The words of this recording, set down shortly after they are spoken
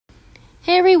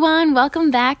Hey everyone,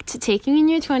 welcome back to Taking in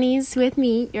Your 20s with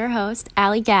me, your host,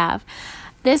 Allie Gav.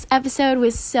 This episode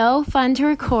was so fun to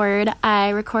record. I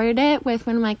recorded it with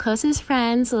one of my closest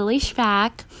friends, Lily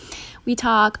Shpak. We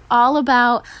talk all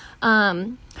about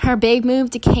her big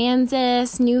move to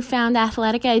Kansas, newfound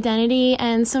athletic identity,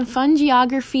 and some fun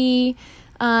geography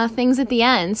things at the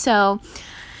end. So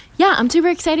yeah, I'm super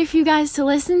excited for you guys to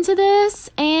listen to this,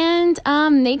 and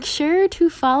make sure to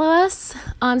follow us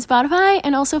on Spotify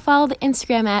and also follow the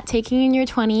Instagram at Taking in Your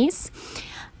 20s.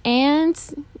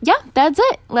 And yeah, that's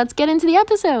it. Let's get into the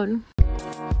episode.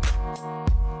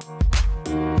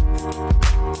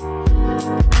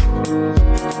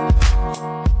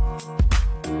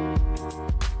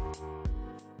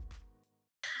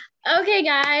 Okay,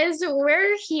 guys,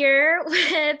 we're here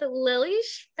with Lily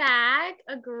Shpak,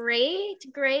 a great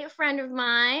friend of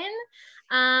mine.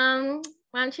 Do you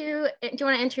want to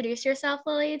introduce yourself,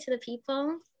 Lily, to the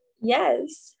people?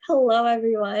 Yes. Hello,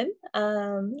 everyone.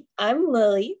 I'm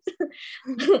Lily,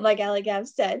 like Allie Gav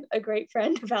said, a great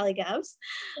friend of Allie Gav's.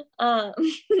 Yeah,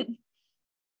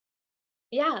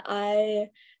 I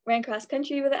ran cross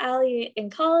country with Allie in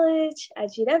college at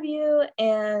GW,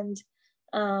 and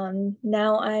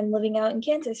now I'm living out in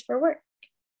Kansas for work.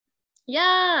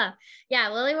 Yeah,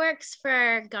 Lily works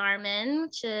for Garmin,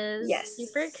 which is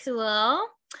super cool.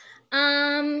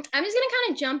 I'm just gonna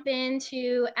kind of jump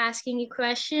into asking you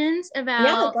questions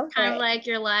about kind of like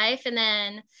your life, and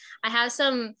then I have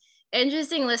some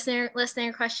interesting listener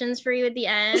questions for you at the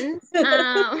end. They're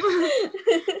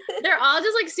all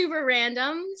just like super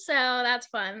random, so that's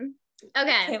fun.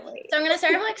 Okay, so I'm gonna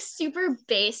start like super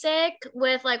basic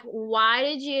with like, why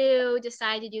did you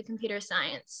decide to do computer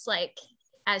science like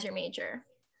as your major?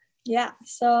 Yeah,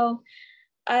 so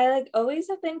I like always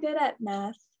have been good at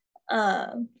math.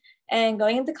 And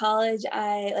going into college,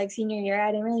 senior year,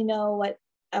 I didn't really know what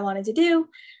I wanted to do.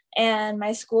 And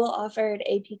my school offered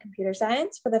AP computer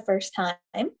science for the first time.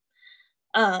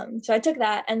 So I took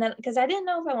that, and then because I didn't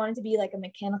know if I wanted to be like a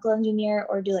mechanical engineer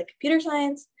or do like computer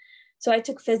science. So I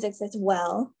took physics as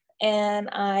well, and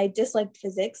I disliked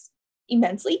physics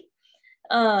immensely.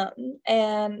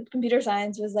 And computer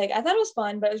science was like, I thought it was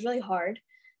fun, but it was really hard.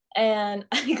 And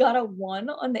I got a 1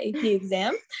 on the AP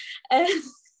exam. And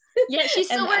yeah, she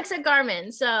still works at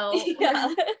Garmin, so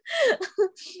yeah.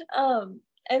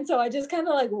 And so I just kind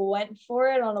of like went for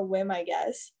it on a whim, I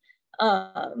guess.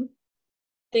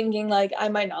 Thinking like I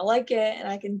might not like it and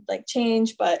I can like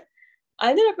change, but I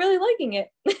ended up really liking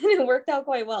it. It worked out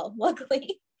quite well,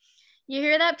 luckily. You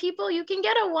hear that, people? You can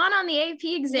get a 1 on the AP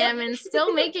exam and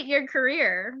still make it your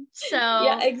career. So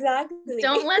yeah, exactly.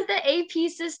 Don't let the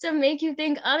AP system make you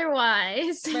think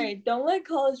otherwise. Right. Don't let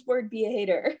College Board be a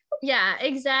hater. Yeah,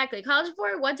 exactly. College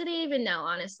Board, what do they even know,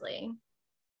 honestly?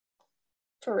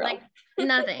 For real. Like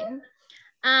nothing.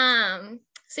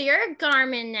 So you're a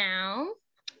Garmin now,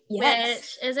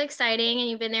 yes, which is exciting, and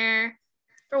you've been there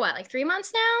for what, like 3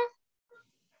 months now?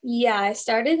 Yeah, I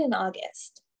started in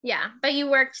August. Yeah, but you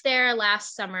worked there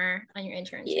last summer on your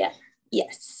internship. Yeah.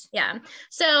 Yes. Yeah.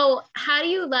 So how do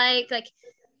you like,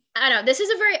 I don't know, this is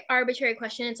a very arbitrary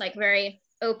question. It's like very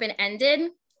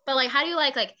open-ended, but like, how do you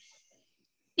like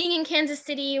being in Kansas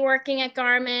City, working at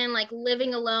Garmin, like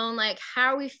living alone? Like,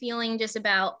 how are we feeling just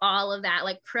about all of that,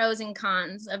 like pros and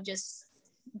cons of just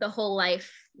the whole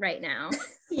life right now?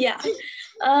 Yeah.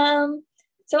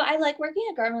 So I like working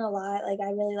at Garmin a lot. Like,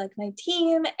 I really like my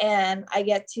team, and I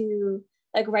get to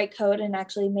like write code and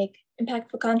actually make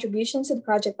impactful contributions to the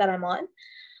project that I'm on.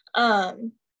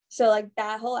 So like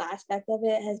that whole aspect of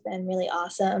it has been really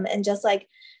awesome. And just like,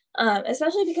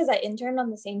 especially because I interned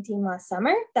on the same team last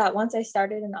summer, that once I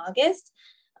started in August,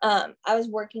 I was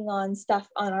working on stuff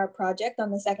on our project on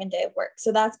the second day of work.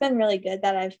 So that's been really good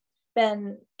that I've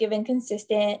been given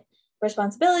consistent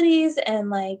responsibilities and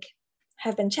like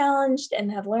have been challenged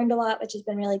and have learned a lot, which has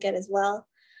been really good as well.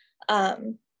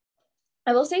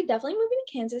 I will say definitely moving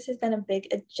to Kansas has been a big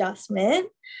adjustment.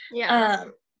 Yeah.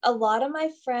 A lot of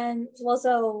my friends, one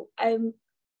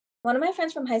of my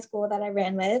friends from high school that I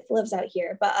ran with lives out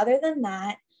here. But other than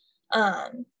that,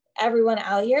 everyone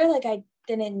out here, like I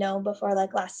didn't know before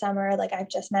like last summer, like I've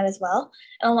just met as well.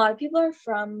 And a lot of people are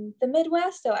from the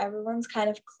Midwest, so everyone's kind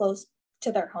of close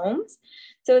to their homes.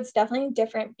 So it's definitely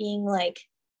different being like,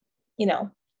 you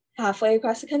know, halfway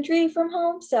across the country from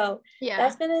home. So yeah,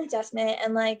 that's been an adjustment.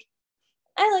 And like,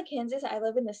 I like Kansas. I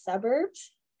live in the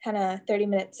suburbs, kind of 30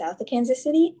 minutes south of Kansas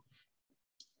City.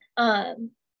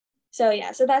 So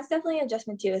yeah, so that's definitely an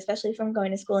adjustment too, especially from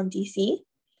going to school in DC.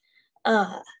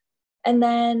 And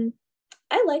then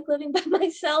I like living by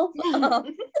myself.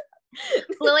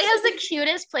 Lily has the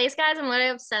cutest place, guys. I'm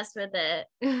literally obsessed with it.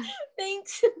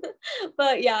 Thanks.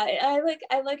 But yeah, I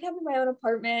like having my own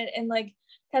apartment and like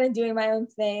kind of doing my own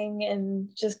thing and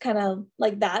just kind of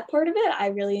like that part of it I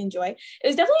really enjoy. It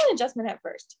was definitely an adjustment at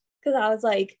first because I was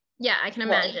like, yeah, I can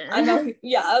imagine. I'm out here.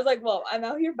 Yeah, I was like, whoa, I'm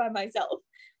out here by myself.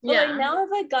 But like now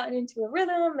I've like gotten into a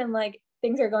rhythm and like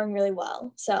things are going really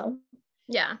well. So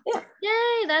yeah.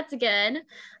 Yay, that's good.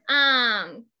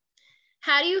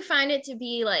 How do you find it to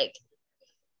be like,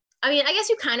 I mean, I guess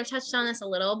you kind of touched on this a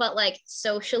little, but like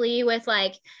socially with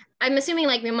like, I'm assuming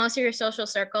like most of your social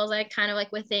circles, like kind of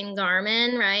like within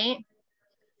Garmin, right?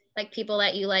 Like people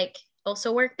that you like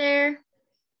also work there.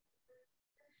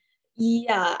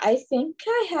 yeah, I think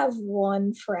I have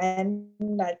one friend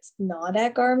that's not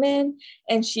at Garmin,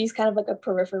 and she's kind of like a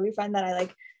periphery friend that I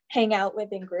like hang out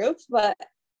with in groups. But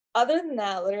other than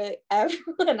that, literally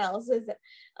everyone else is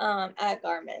at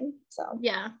Garmin. So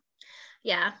yeah.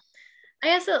 I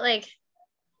guess that like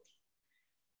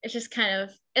it's just kind of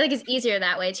like it's easier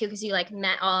that way too because you like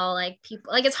met all like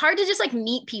people. Like it's hard to just like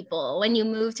meet people when you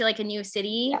move to like a new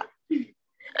city. Yeah.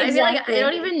 I feel like I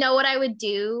don't even know what I would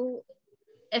do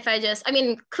if I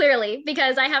mean, clearly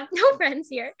because I have no friends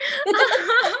here. But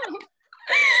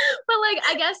like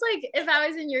I guess like if I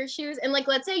was in your shoes and like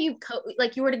let's say you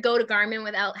were to go to Garmin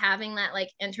without having that like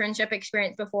internship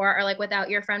experience before or like without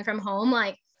your friend from home,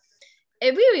 like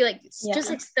it'd be like just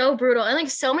like so brutal. And like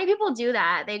so many people do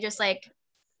that. They just like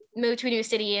move to a new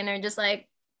city and they're just like,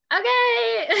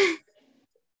 okay.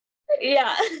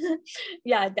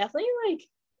 Yeah, definitely like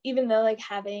even though like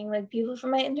having like people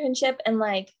from my internship and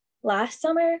like last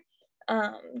summer,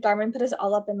 Garmin put us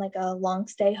all up in like a long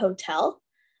stay hotel.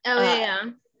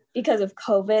 Because of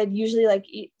COVID, usually like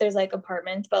there's like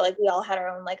apartments, but like we all had our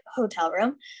own like hotel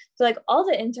room. So like all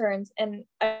the interns and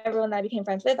everyone that I became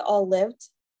friends with all lived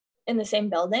in the same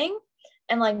building.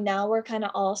 And like now we're kind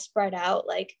of all spread out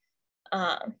like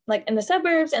in the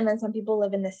suburbs, and then some people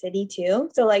live in the city too.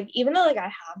 So like even though like I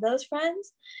have those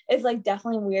friends, it's like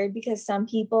definitely weird because some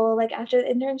people like after the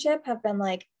internship have been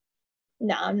like,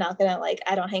 no, I'm not gonna like,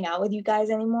 I don't hang out with you guys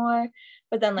anymore.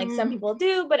 But then like some people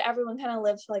do, but everyone kind of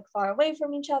lives like far away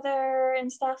from each other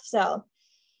and stuff. So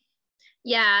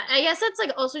yeah, I guess that's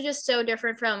like also just so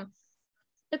different from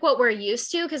like what we're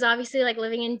used to because obviously like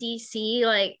living in DC,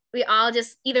 like we all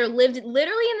just either lived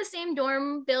literally in the same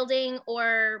dorm building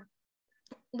or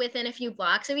within a few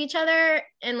blocks of each other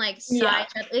and like saw each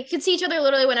other, like could see each other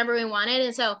literally whenever we wanted.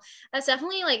 And so that's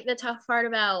definitely like the tough part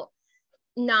about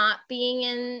not being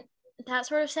in that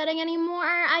sort of setting anymore,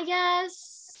 I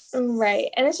guess. Right.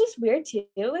 And it's just weird too,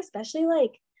 especially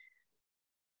like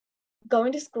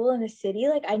going to school in a city.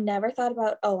 Like I never thought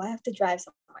about, oh, I have to drive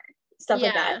somewhere, stuff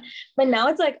like that. But now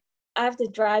it's like I have to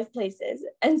drive places.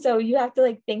 And so you have to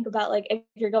like think about like if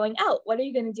you're going out, what are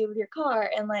you going to do with your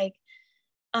car? And like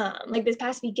this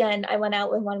past weekend, I went out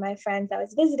with one of my friends that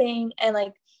was visiting, and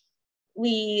like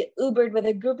we Ubered with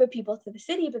a group of people to the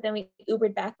city, but then we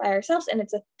Ubered back by ourselves, and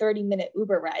it's a 30-minute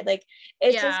Uber ride. Like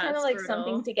it's just kind of like brutal.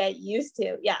 Something to get used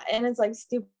to. Yeah, and it's like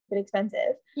stupid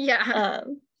expensive. Yeah.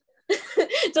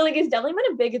 So like it's definitely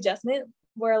been a big adjustment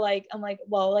where like I'm like,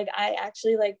 whoa, like I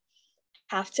actually like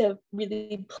have to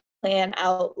really plan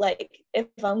out like if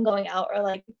I'm going out or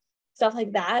like stuff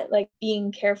like that, like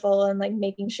being careful and like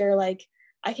making sure like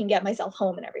I can get myself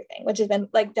home and everything, which has been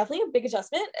like definitely a big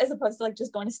adjustment as opposed to like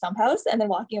just going to Stump House and then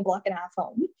walking a block and a half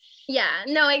home. Yeah,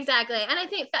 no, exactly. And I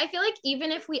feel like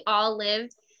even if we all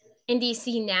lived in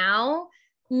DC now,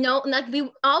 no, like we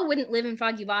all wouldn't live in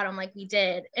Foggy Bottom like we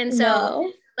did. And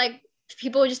so like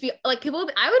people would just be like I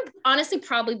would honestly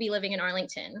probably be living in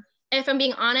Arlington. If I'm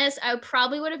being honest, I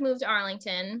probably would have moved to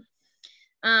Arlington.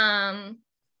 Yeah,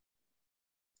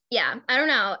 I don't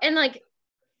know. And like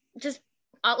just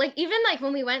like even like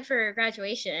when we went for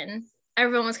graduation,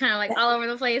 everyone was kind of like all over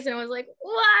the place and it was like,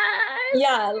 what?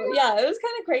 Yeah, it was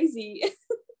kind of crazy.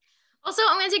 Also,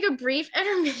 I'm going to take a brief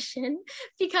intermission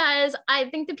because I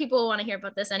think that people will want to hear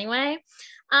about this anyway.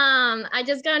 I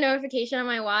just got a notification on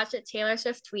my watch that Taylor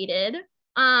Swift tweeted.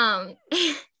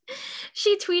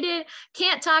 She tweeted,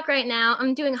 "Can't talk right now.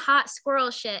 I'm doing hot squirrel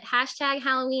shit. Hashtag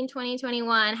Halloween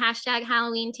 2021. Hashtag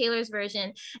Halloween Taylor's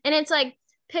version." And it's like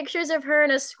pictures of her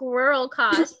in a squirrel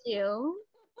costume.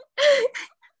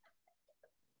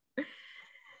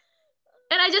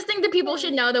 And I just think that people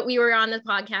should know that we were on the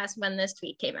podcast when this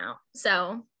tweet came out.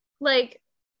 So, like,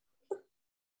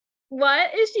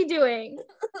 what is she doing?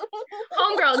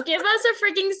 Homegirl, give us a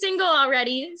freaking single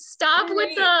already. Stop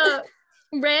with the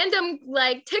random,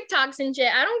 like, TikToks and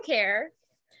shit. I don't care.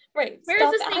 Right. Where's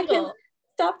the single?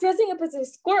 Stop dressing up as a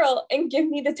squirrel and give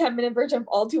me the 10-minute version of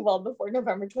All Too Well before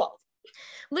November 12th.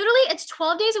 Literally, it's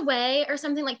 12 days away or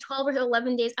something, like 12 or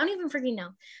 11 days. I don't even freaking know.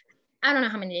 I don't know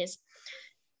how many days.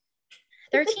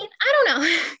 13? I don't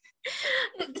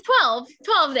know.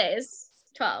 12 days.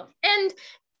 12. And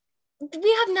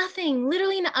we have nothing.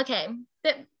 Literally, okay.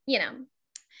 But,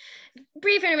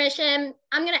 brief intermission.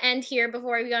 I'm going to end here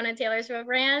before we go on a Taylor Swift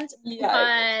rant.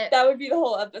 Yeah, that would be the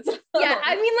whole episode. Yeah,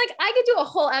 I mean, like, I could do a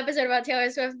whole episode about Taylor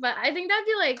Swift, but I think that'd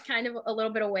be, like, kind of a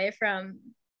little bit away from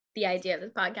the idea of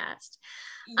this podcast.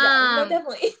 Yeah, no,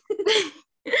 definitely.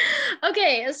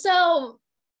 Okay, so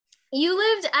you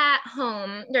lived at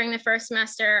home during the first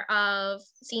semester of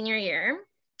senior year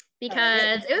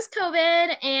because it was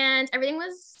COVID and everything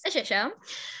was a shit show.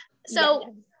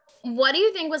 So what do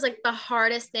you think was like the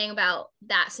hardest thing about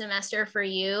that semester for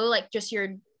you? Like just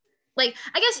your, like,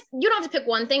 I guess you don't have to pick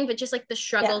one thing, but just like the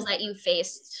struggles that you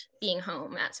faced being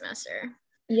home that semester.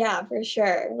 Yeah, for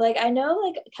sure. Like, I know,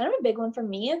 like, kind of a big one for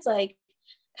me, it's like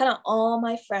kind of all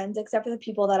my friends, except for the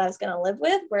people that I was going to live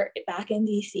with, were back in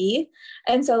DC.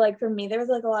 And so, like, for me, there was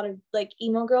like a lot of like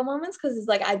emo girl moments because it's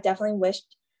like I definitely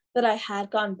wished that I had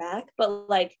gone back. But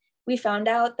like, we found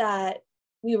out that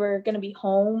we were going to be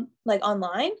home like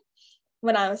online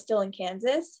when I was still in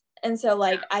Kansas. And so,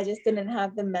 like, I just didn't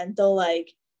have the mental,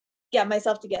 like, get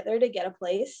myself together to get a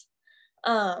place.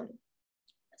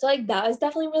 So like that was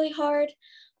definitely really hard.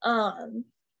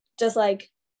 Just like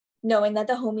knowing that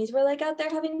the homies were like out there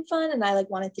having fun and I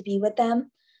like wanted to be with them.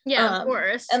 Yeah, of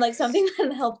course. And like something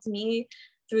that helped me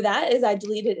through that is I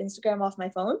deleted Instagram off my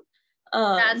phone.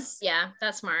 That's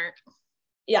smart.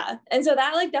 Yeah. And so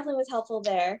that like definitely was helpful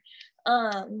there.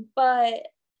 But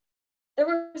there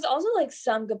was also like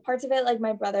some good parts of it. Like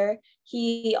my brother,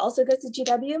 he also goes to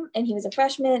GW and he was a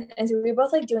freshman. And so we were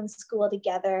both like doing school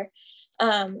together.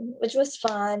 Which was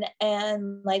fun,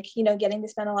 and like, getting to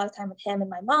spend a lot of time with him and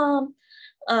my mom.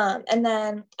 And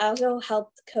then I also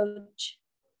helped coach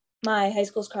my high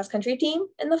school's cross country team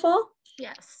in the fall.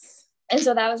 Yes. And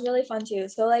so that was really fun too.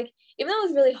 So like, even though it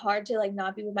was really hard to like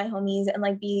not be with my homies and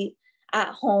like be at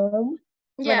home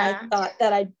when I thought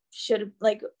that I should,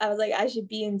 like, I was like, I should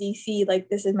be in DC, like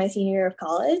this is my senior year of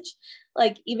college.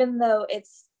 Like, even though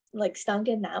it's like stunk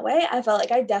in that way, I felt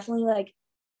like I definitely like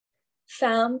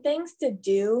found things to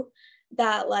do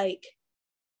that like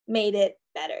made it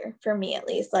better for me, at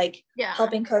least, like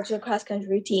helping coach the cross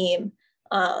country team.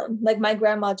 Like my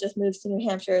grandma just moved to New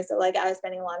Hampshire, so like I was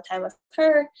spending a lot of time with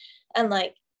her and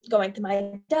like going to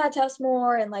my dad's house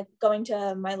more and like going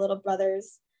to my little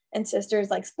brothers and sisters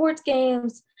like sports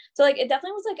games. So like it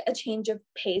definitely was like a change of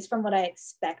pace from what I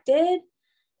expected,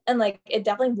 and like it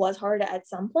definitely was hard at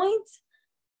some points,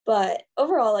 but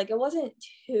overall like it wasn't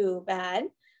too bad.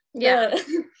 The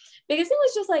biggest thing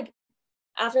was just like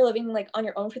after living like on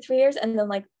your own for 3 years and then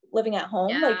like living at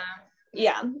home,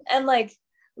 and like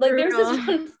there's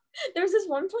this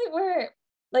one point where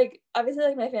like obviously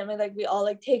like my family, like we all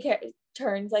like take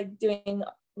turns like doing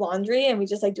laundry and we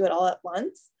just like do it all at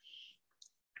once,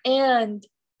 and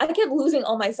I kept losing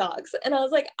all my socks, and I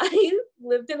was like, I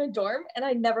lived in a dorm and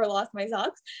I never lost my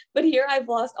socks, but here I've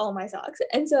lost all my socks.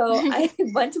 And so I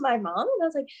went to my mom and I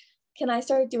was like, can I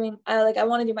start doing, I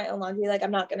want to do my own laundry. Like,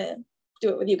 I'm not going to do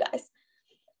it with you guys.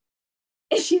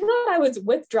 And she thought I was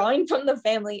withdrawing from the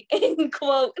family, in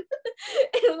quote,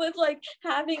 and was like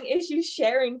having issues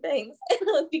sharing things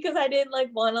because I didn't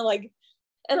like want to like,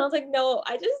 and I was like, no,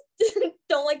 I just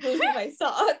don't like losing my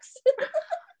socks.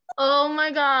 Oh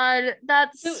my God.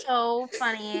 That's so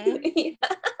funny. It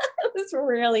was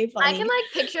really funny. I can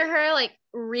like picture her like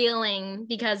reeling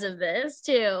because of this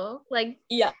too. Like,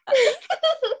 I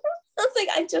was like,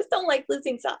 I just don't like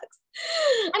losing socks.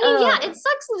 I mean, it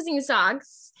sucks losing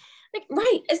socks. Like,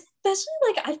 right. Especially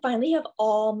like I finally have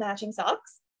all matching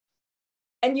socks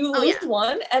and you lose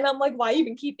one and I'm like, why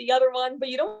even keep the other one? But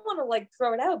you don't want to like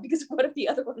throw it out because what if the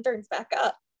other one turns back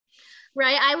up?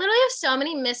 Right. I literally have so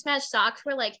many mismatched socks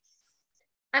where like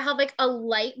I have like a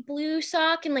light blue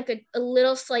sock and like a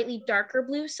little slightly darker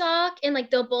blue sock, and like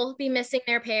they'll both be missing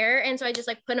their pair. And so I just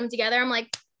like put them together. I'm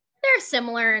like, they're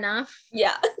similar enough.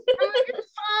 Yeah. I'm like,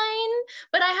 it's fine.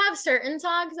 But I have certain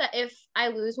socks that if I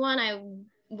lose one, I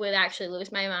would actually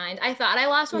lose my mind. I thought I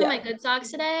lost one of my good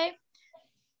socks today.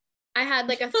 I had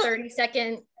like a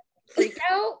 30-second freak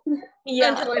out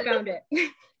until I found it.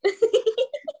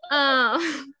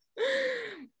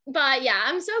 But yeah,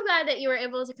 I'm so glad that you were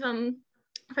able to come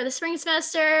for the spring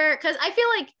semester, because I feel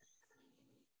like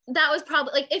that was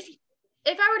probably like if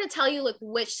I were to tell you like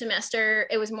which semester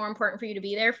it was more important for you to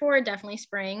be there for, definitely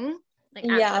spring. Like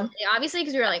obviously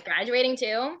because we were like graduating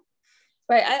too.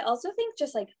 Right. I also think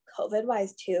just like COVID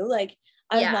wise too, like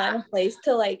I was not in a place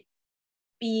to like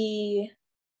be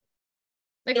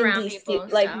like in around DC, people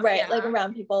and like stuff. right, Yeah. like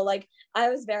around people. Like I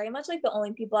was very much like the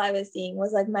only people I was seeing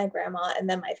was like my grandma and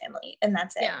then my family, and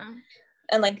that's it. Yeah.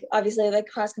 And like obviously like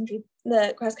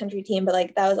the cross country team, but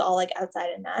like that was all like outside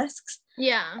in masks.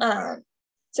 Yeah.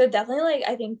 So definitely like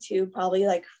I think too, probably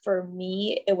like for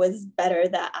me it was better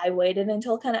that I waited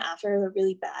until kind of after the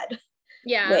really bad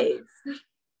waves.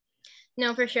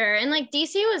 No, for sure. And like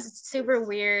DC was super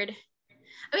weird.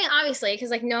 I mean, obviously, because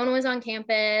like no one was on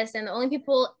campus, and the only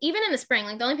people, even in the spring,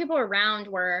 like the only people around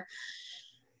were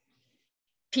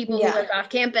people who lived off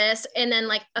campus, and then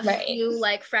like a few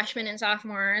like freshmen and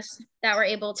sophomores that were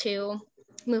able to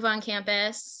move on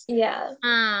campus. Yeah,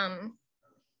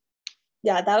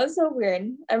 that was so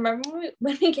weird. I remember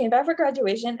when we came back for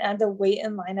graduation and had to wait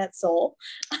in line at Seoul.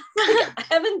 I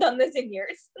haven't done this in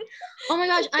years. Oh my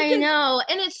gosh, I know.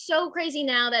 And it's so crazy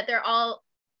now that they're all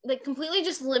like completely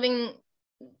just living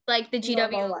like the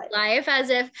GW life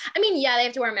as if, I mean, yeah, they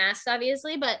have to wear masks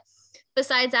obviously, but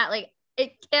besides that, like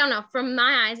I don't know, from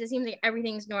my eyes it seems like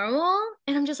everything's normal,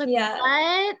 and I'm just like,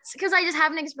 what? Because I just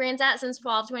haven't experienced that since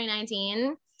fall of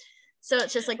 2019, so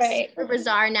it's just like super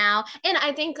bizarre now. And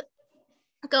I think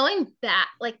going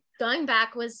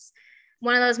back was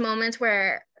one of those moments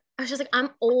where I was just like, I'm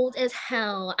old as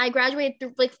hell. I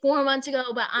graduated like 4 months ago,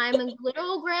 but I'm a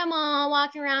little grandma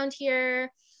walking around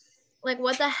here. Like,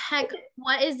 what the heck?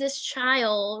 What is this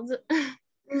child?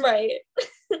 Right.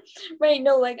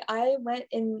 No, like I went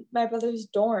in my brother's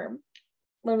dorm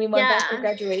when we went back for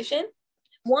graduation.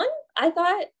 One, I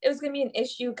thought it was gonna be an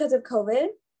issue because of COVID.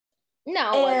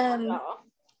 No, and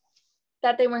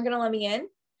that they weren't gonna let me in.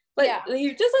 But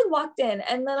you just like walked in,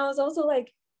 and then I was also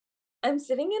like, I'm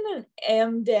sitting in an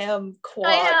Amdam quad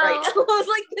right now. I was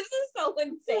like, this is so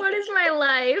insane. What is my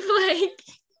life like?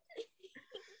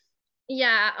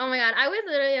 Yeah. Oh my God. I would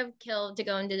literally have killed to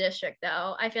go into district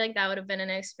though. I feel like that would have been an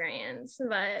experience,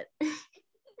 but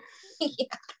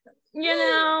you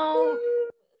know,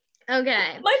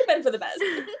 okay. Might have been for the best.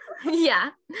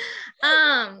 Yeah.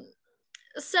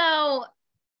 So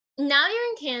now you're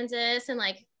in Kansas, and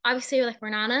like obviously like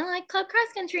we're not in like club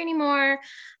cross country anymore.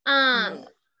 Kind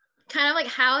of like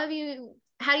how do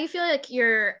you feel like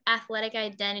your athletic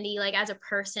identity like as a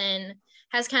person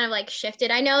has kind of like shifted?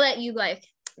 I know that you like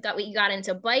got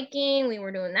into biking. We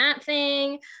were doing that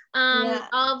thing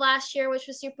all of last year, which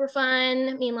was super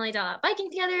fun. Me and Lily did a lot of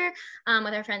biking together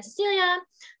with our friend Cecilia.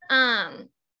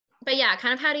 But yeah,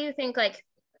 kind of how do you think like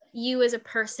you as a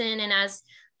person and as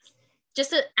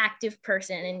just an active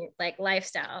person in like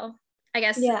lifestyle? I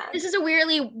guess this is a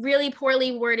really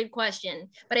poorly worded question,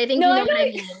 but I think you know what I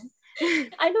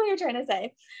mean. I know what you're trying to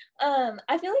say.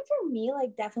 I feel like for me,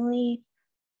 like definitely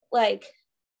like,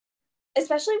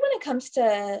 especially when it comes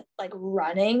to like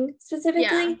running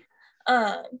specifically,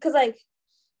 because like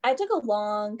I took a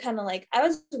long kind of like, I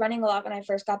was running a lot when I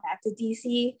first got back to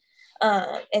DC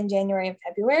in January and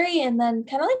February, and then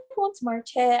kind of like once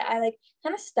March hit, I like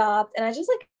kind of stopped, and I just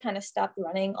like kind of stopped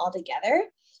running altogether,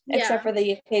 except for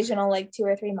the occasional like 2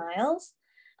 or 3 miles.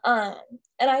 And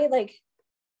I like,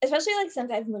 especially like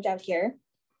since I've moved out here,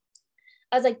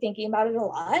 I was like thinking about it a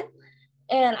lot,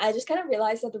 and I just kind of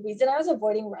realized that the reason I was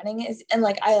avoiding running is, and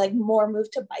like I like more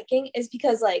moved to biking, is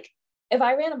because like if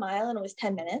I ran a mile and it was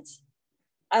 10 minutes,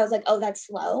 I was like, oh, that's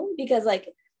slow, because like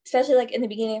especially like in the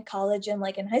beginning of college and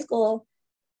like in high school,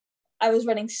 I was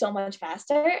running so much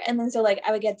faster, and then so like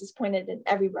I would get disappointed in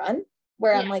every run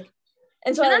where I'm like,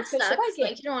 and so I like switched to biking.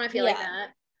 Like you don't want to feel like that,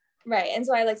 right? And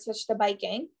so I like switched to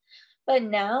biking, but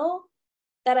now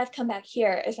that I've come back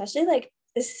here, especially like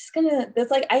this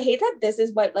like I hate that this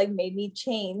is what like made me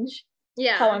change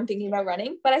how I'm thinking about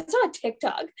running. But I saw a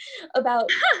TikTok about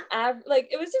like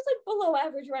it was just like below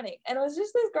average running, and it was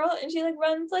just this girl, and she like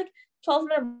runs like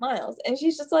 1,200 miles, and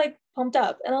she's just like pumped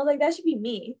up, and I was like, that should be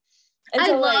me. And I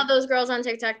so, love like, those girls on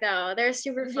TikTok though. They're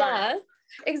super fun. Yeah,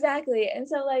 exactly. And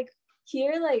so like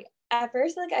here, like at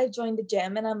first, like I joined the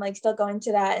gym, and I'm like still going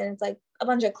to that, and it's like a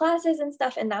bunch of classes and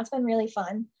stuff, and that's been really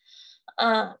fun.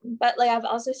 But like I've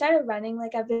also started running,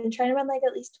 like I've been trying to run like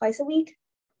at least twice a week.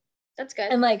 That's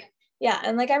good. And like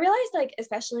and like I realized like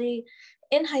especially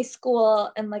in high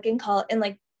school and like in college and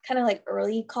like kind of like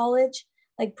early college,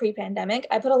 like pre-pandemic,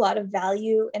 I put a lot of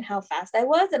value in how fast I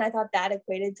was, and I thought that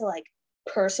equated to like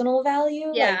personal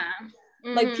value.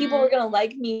 Like people were gonna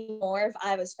like me more if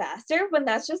I was faster, when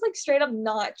that's just like straight up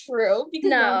not true, because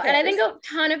no and I think a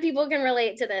ton of people can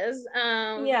relate to this.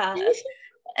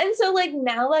 And so like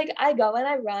now like I go and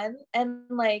I run, and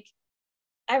like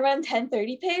I run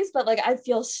 10:30 pace, but like I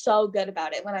feel so good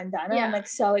about it when I'm done, and I'm like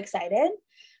so excited.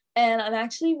 And I'm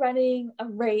actually running a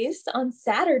race on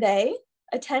Saturday,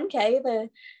 a 10K.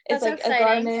 It's That's like so a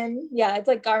exciting. Garmin. Yeah, it's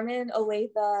like Garmin,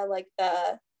 Olathe, like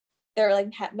they're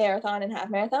like marathon and half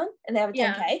marathon, and they have a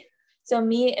 10K. So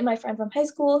me and my friend from high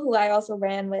school, who I also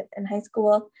ran with in high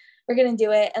school, we're gonna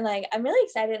do it. And like I'm really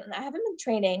excited, and I haven't been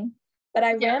training, but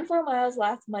I ran 4 miles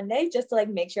last Monday just to like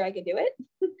make sure I could do it.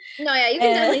 No, yeah, you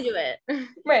can definitely do it.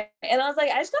 Right. And I was like,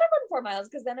 I just gotta run 4 miles,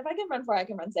 because then if I can run 4, I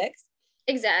can run 6.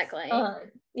 Exactly.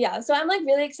 Yeah, so I'm like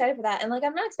really excited for that. And like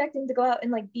I'm not expecting to go out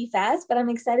and like be fast, but I'm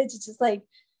excited to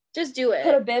just do it,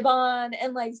 put a bib on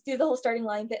and like do the whole starting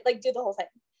line bit, like do the whole thing.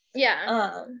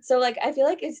 Yeah. So like I feel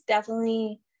like it's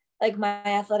definitely like my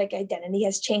athletic identity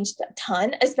has changed a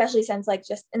ton, especially since like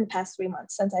just in the past 3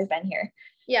 months since I've been here.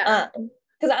 Yeah.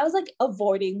 Because I was like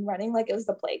avoiding running like it was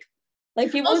the plague. Like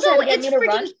people Also, would try to get me to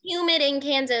run. It's freaking humid in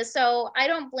Kansas, so I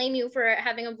don't blame you for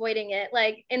avoiding it,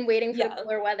 like, and waiting for the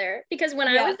cooler weather. Because when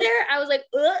I was there, I was like,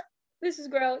 ugh, this is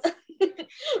gross.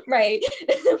 Right.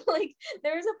 Like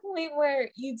there's a point where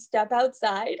you'd step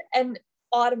outside and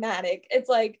automatic, it's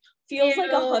like feels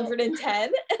like 110,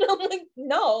 and I'm like,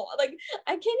 no, like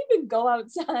I can't even go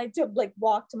outside to like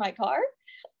walk to my car.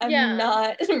 I'm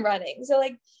not running. So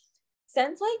like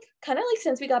since like kind of like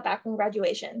since we got back from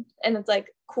graduation and it's like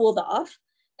cooled off,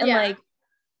 and like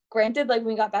granted like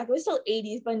when we got back it was still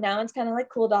 80s, but now it's kind of like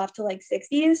cooled off to like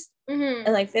 60s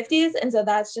and like 50s, and so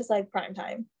that's just like prime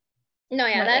time. No,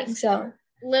 yeah, running. that's so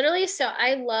literally, so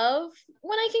I love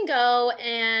when I can go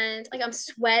and like I'm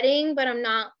sweating, but I'm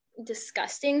not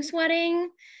disgusting sweating.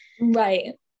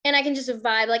 Right. And I can just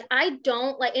vibe. Like I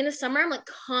don't like in the summer, I'm like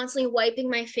constantly wiping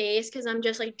my face because I'm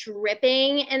just like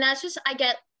dripping. And that's just, I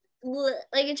get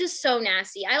like, it's just so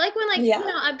nasty. I like when like, you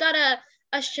know, I've got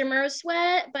a shimmer of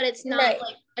sweat, but it's not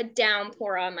like a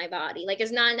downpour on my body. Like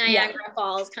it's not Niagara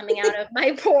Falls coming out of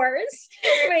my pores.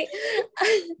 Right.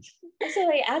 So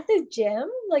like at the gym,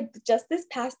 like just this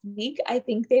past week, I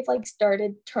think they've like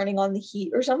started turning on the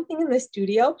heat or something in the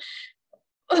studio.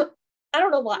 I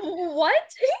don't know why. What?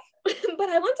 But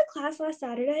I went to class last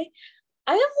Saturday.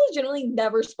 I have legitimately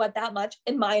never sweat that much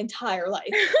in my entire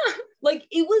life. Like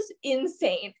it was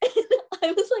insane.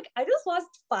 I was like, I just lost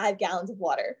 5 gallons of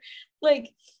water. Like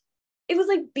it was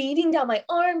like beating down my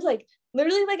arms, like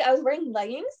literally like I was wearing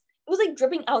leggings. It was like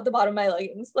dripping out the bottom of my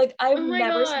leggings. Like I've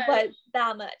never sweat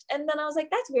that much. And then I was like,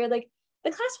 that's weird. Like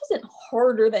the class wasn't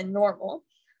harder than normal.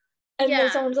 And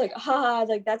then someone's like, haha,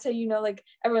 like that's how you know like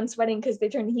everyone's sweating because they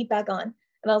turned the heat back on.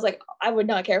 And I was like, I would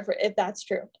not care for if that's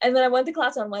true. And then I went to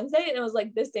class on Wednesday and it was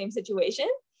like the same situation.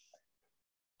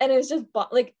 And it was just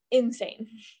like insane.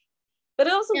 But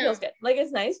it also feels good. Like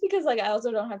it's nice because like I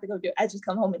also don't have to go do it. I just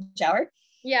come home and shower.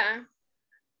 Yeah.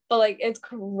 But like it's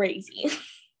crazy.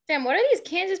 Damn, what are these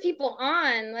Kansas people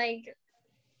on? Like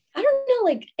I don't know,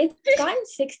 like it's gotten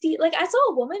 60. Like I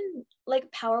saw a woman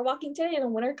like power walking today in a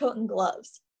winter coat and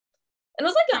gloves. And it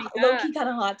was like low-key kind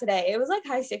of hot today. It was like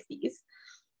high 60s.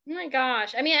 Oh my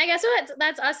gosh. I mean, I guess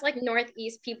that's us like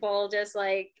Northeast people just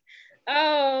like,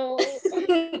 oh.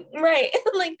 Right.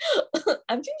 Like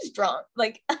I'm too strong.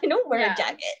 Like I don't wear a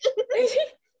jacket.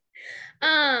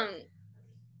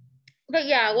 But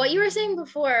yeah, what you were saying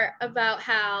before about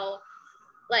how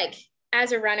like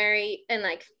as a runner and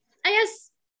like I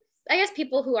guess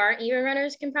people who aren't even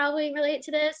runners can probably relate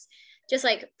to this, just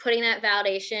like putting that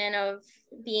validation of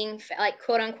being like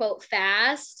quote unquote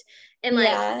fast and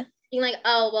like being like,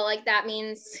 oh well, like that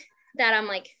means that I'm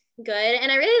like good. And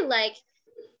I really like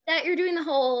that you're doing the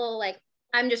whole like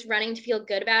I'm just running to feel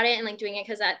good about it and like doing it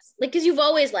because that's like because you've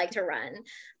always liked to run.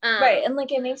 Right. And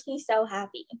like it makes me so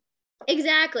happy.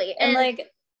 Exactly. And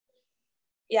like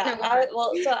so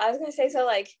I was gonna say, so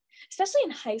like especially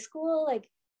in high school,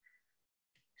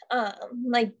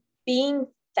 like being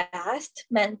fast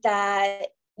meant that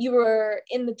you were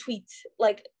in the tweets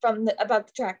like about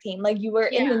the track team, like you were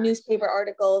in the newspaper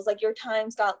articles, like your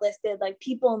times got listed, like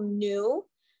people knew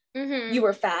you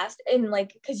were fast, and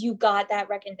like because you got that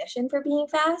recognition for being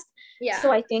fast.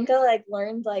 So I think I like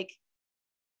learned like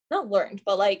not learned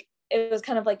but like it was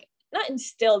kind of like not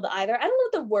instilled either, I don't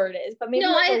know what the word is, but maybe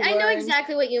I know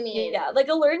exactly what you mean. Like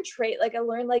a learned trait, like a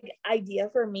learned like idea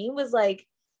for me was like,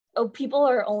 oh, people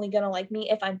are only gonna like me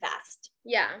if I'm fast.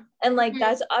 And like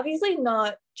that's obviously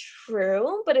not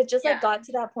true, but it just like got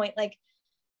to that point, like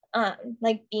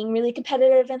being really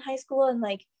competitive in high school and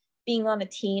like being on a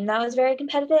team that was very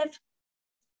competitive,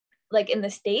 like in the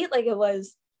state, like it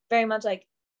was very much like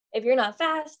if you're not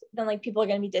fast, then like people are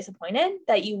gonna be disappointed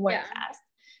that you weren't fast.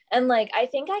 And like I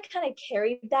think I kind of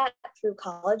carried that through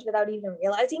college without even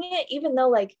realizing it, even though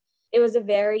like it was a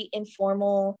very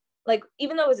informal, like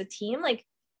even though it was a team, like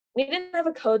we didn't have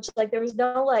a coach, like there was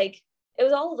no like, it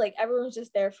was all like everyone was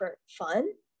just there for fun.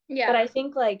 But I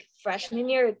think like freshman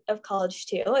year of college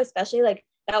too, especially like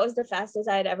that was the fastest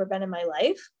I had ever been in my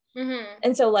life.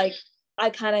 And so like I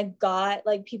kind of got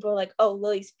like people were like, oh,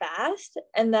 Lily's fast.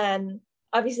 And then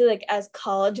obviously like as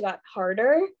college got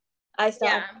harder, I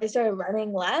started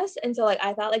running less. And so like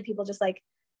I thought like people just like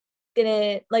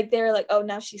didn't like, they were like, oh,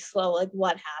 now she's slow, like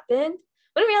what happened?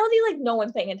 But in reality, like no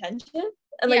one's paying attention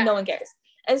and like no one cares.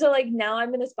 And so like now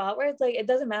I'm in a spot where it's like it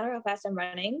doesn't matter how fast I'm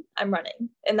running,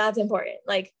 and that's important.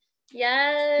 Like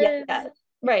yeah,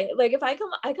 right. Like if I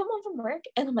come home from work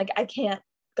and I'm like, I can't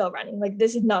go running, like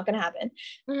this is not gonna happen.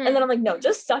 And then I'm like, no,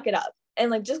 just suck it up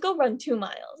and like just go run 2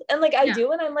 miles. And like I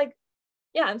do, and I'm like,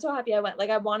 yeah, I'm so happy I went.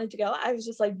 Like I wanted to go, I was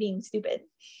just like being stupid.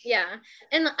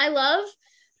 And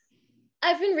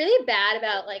I've been really bad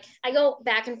about like, I go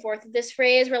back and forth with this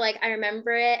phrase where like I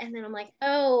remember it and then I'm like,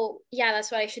 oh yeah,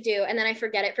 that's what I should do, and then I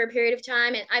forget it for a period of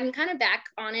time, and I'm kind of back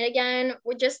on it again.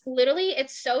 We're just literally,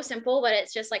 it's so simple, but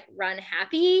it's just like run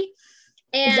happy.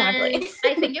 And exactly.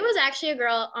 I think it was actually a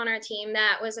girl on our team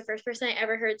that was the first person I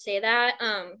ever heard say that.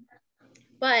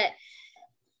 But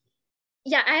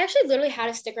yeah, I actually literally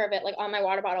had a sticker of it like on my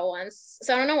water bottle once,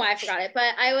 so I don't know why I forgot it,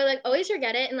 but I would like always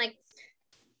forget it. And like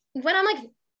when I'm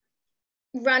like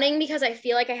running because I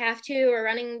feel like I have to, or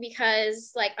running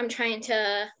because like I'm trying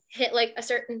to hit like a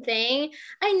certain thing,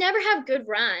 I never have good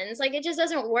runs. Like it just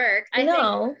doesn't work. I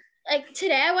think like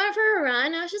today I went for a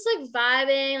run, I was just like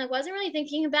vibing, like wasn't really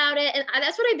thinking about it, and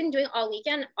that's what I've been doing all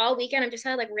weekend. I've just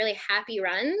had like really happy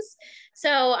runs,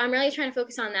 so I'm really trying to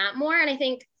focus on that more. And I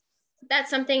think that's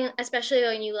something, especially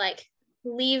when you like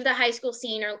leave the high school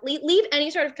scene or leave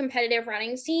any sort of competitive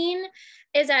running scene,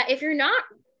 is that if you're not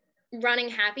running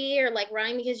happy or like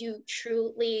running because you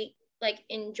truly like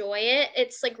enjoy it,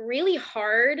 it's like really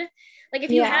hard. Like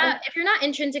if you're not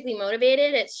intrinsically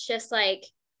motivated, it's just like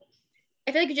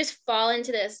I feel like you just fall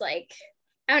into this like,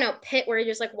 I don't know, pit where you're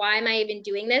just like, why am I even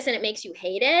doing this? And it makes you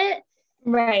hate it.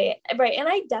 Right. And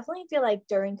I definitely feel like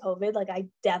during COVID, like I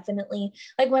definitely,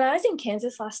 like when I was in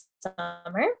Kansas last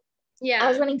summer, I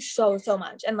was running so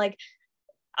much, and like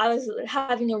I was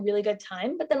having a really good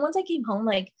time. But then once I came home,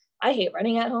 like I hate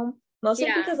running at home,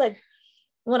 mostly because like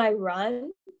when I run,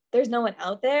 there's no one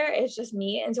out there, it's just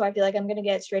me, and so I feel like I'm gonna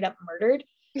get straight up murdered.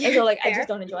 And so like I just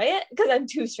don't enjoy it because I'm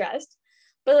too stressed.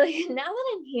 But like now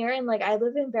that I'm here and like I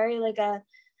live in very like I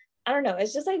don't know,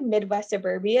 it's just like Midwest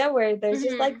suburbia where there's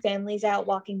just like families out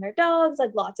walking their dogs,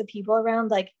 like lots of people around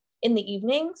like in the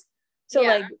evenings. So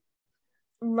like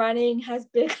running has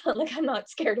become like, I'm not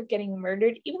scared of getting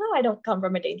murdered, even though I don't come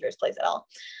from a dangerous place at all.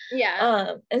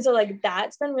 And so like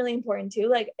that's been really important too,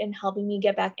 like in helping me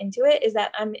get back into it, is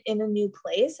that I'm in a new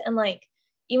place. And like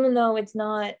even though it's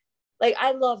not like,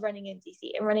 I love running in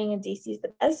DC, and running in DC is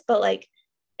the best, but like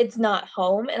it's not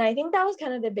home. And I think that was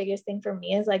kind of the biggest thing for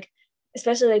me, is like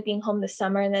especially like being home this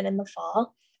summer and then in the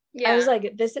fall, I was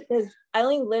like, this is, I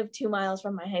only live 2 miles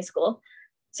from my high school,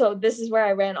 so this is where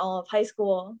I ran all of high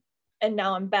school, and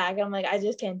now I'm back and I'm like, I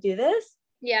just can't do this.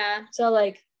 So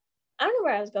like I don't know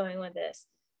where I was going with this,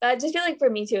 but I just feel like for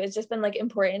me too, it's just been like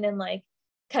important, and like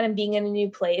kind of being in a new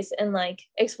place and like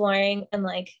exploring and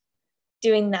like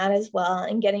doing that as well,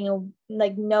 and getting a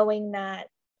like knowing that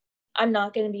I'm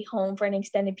not going to be home for an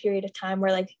extended period of time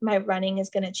where like my running is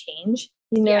going to change.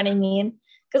 You know what I mean?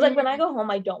 Because like when I go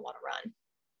home, I don't want to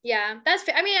run. That's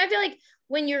fair. I mean, I feel like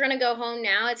when you're going to go home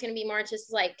now, it's going to be more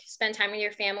just like spend time with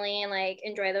your family and like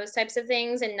enjoy those types of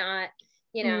things, and not,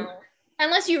 you know,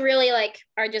 unless you really like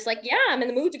are just like, yeah, I'm in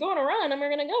the mood to go on a run and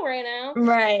we're going to go right now.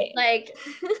 Like,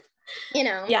 you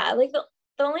know. Like the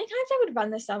only times I would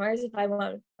run this summer is if I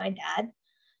went with my dad.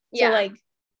 So like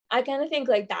I kind of think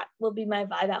like that will be my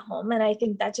vibe at home. And I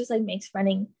think that just like makes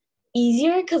running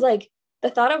easier, because like the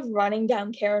thought of running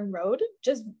down Karen Road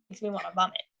just makes me want to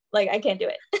vomit. Like I can't do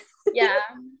it.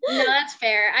 No, that's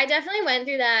fair. I definitely went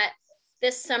through that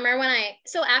this summer when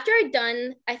after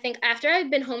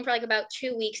I'd been home for like about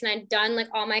 2 weeks and I'd done like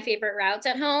all my favorite routes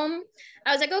at home,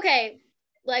 I was like, okay,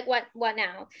 like what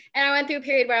now? And I went through a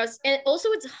period where and also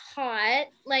it's hot,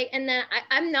 like, and then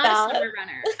I'm not a summer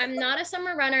runner. I'm not a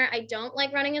summer runner. I don't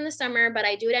like running in the summer, but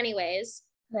I do it anyways.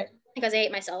 Because I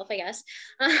hate myself, I guess.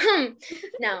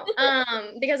 No,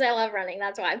 because I love running,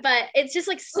 that's why. But it's just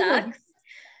like sucks.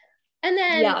 And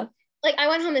then like I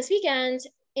went home this weekend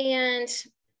and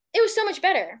it was so much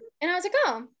better. And I was like,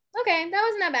 oh, okay, that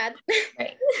wasn't that bad.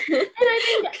 And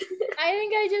I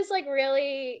think I just like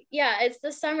really, it's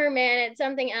the summer, man, it's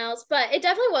something else. But it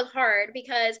definitely was hard,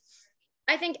 because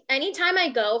I think anytime I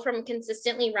go from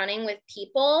consistently running with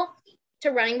people to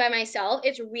running by myself,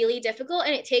 it's really difficult.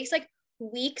 And it takes like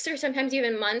weeks or sometimes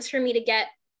even months for me to get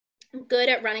good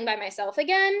at running by myself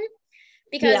again.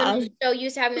 because I'm so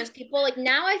used to having those people. Like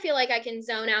now I feel like I can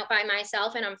zone out by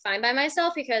myself and I'm fine by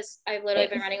myself because I've literally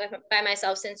been running by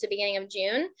myself since the beginning of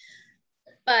June.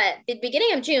 But the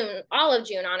beginning of June, all of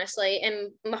June, honestly,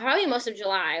 and probably most of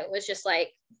July was just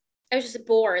like, I was just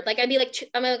bored. Like I'd be like,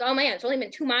 I'm like, oh man, it's only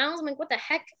been 2 miles. I'm like, what the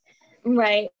heck?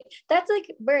 Right. That's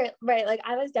like, right. Like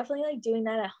I was definitely like doing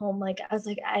that at home. Like I was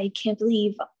like, I can't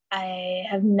believe I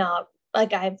have not,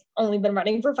 like I've only been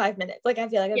running for 5 minutes. Like I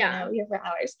feel like I've been out here for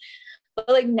hours. But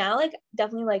like now, like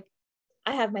definitely like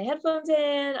I have my headphones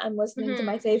in, I'm listening to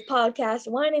my fave podcast,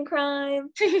 Wine and Crime,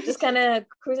 just kind of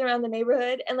cruising around the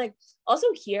neighborhood. And like also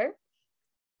here,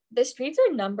 the streets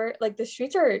are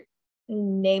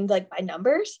named like by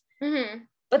numbers,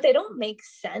 but they don't make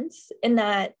sense in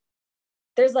that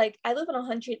there's like, I live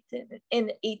on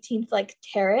 118th like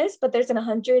terrace, but there's an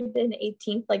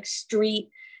 118th like street,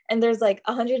 and there's like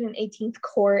 118th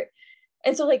court.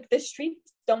 And so like the streets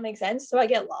don't make sense. So I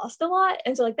get lost a lot.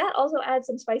 And so like that also adds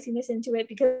some spiciness into it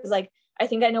because like I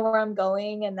think I know where I'm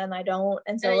going and then I don't.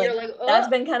 And so like oh. That's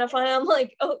been kind of fun. I'm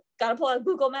like, oh, gotta pull out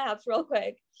Google Maps real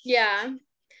quick. Yeah.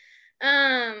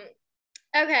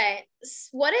 Okay.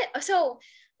 So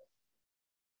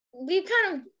we've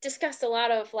kind of discussed a lot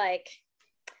of like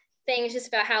things just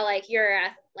about how like your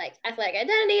like athletic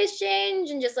identity has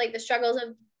changed and just like the struggles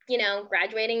of, you know,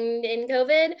 graduating in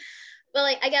COVID. But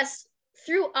like I guess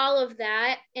through all of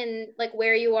that and like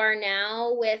where you are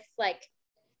now with like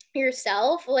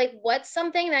yourself, like what's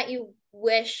something that you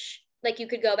wish like you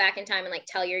could go back in time and like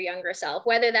tell your younger self,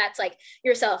 whether that's like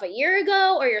yourself a year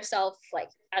ago or yourself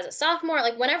like as a sophomore,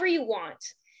 like whenever you want,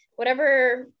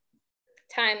 whatever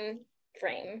time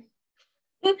frame.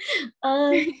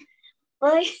 Like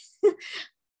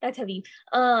that's heavy.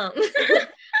 I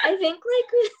think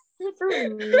like for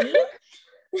me,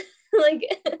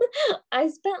 like I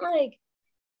spent like,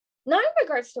 not in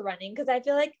regards to running, because I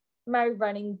feel like my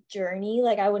running journey,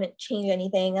 like I wouldn't change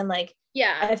anything, and like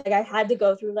I feel like I had to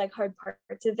go through like hard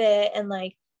parts of it, and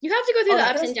like you have to go through the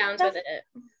ups and downs with it.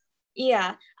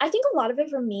 Yeah, I think a lot of it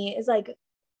for me is like,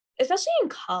 especially in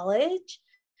college,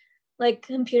 like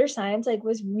computer science like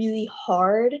was really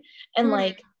hard, and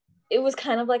like it was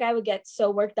kind of like I would get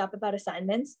so worked up about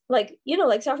assignments, like, you know,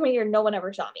 like sophomore year no one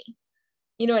ever saw me,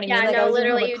 you know what I mean? Like no, I was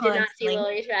literally you did not see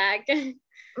Lily Shpak.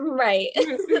 Right.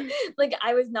 Like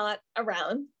I was not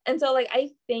around. And so like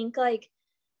I think like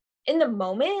in the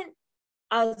moment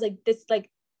I was like, this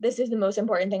is the most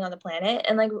important thing on the planet,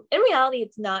 and like in reality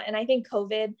it's not. And I think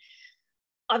COVID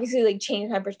obviously like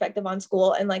changed my perspective on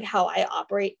school and like how I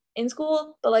operate in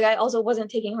school, but like I also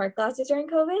wasn't taking hard classes during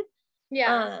COVID.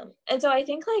 And so I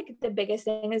think like the biggest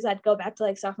thing is I'd go back to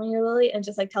like sophomore year Lily and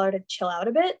just like tell her to chill out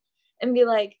a bit and be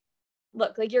like,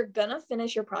 look, like you're gonna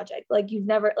finish your project. Like you've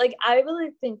never, like I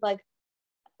really think like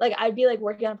I'd be like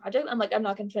working on a project, I'm like, I'm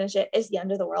not gonna finish it, it's the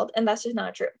end of the world. And that's just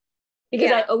not true,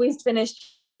 because I always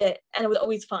finished it and it was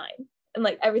always fine, and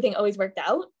like everything always worked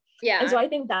out. And so I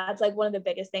think that's like one of the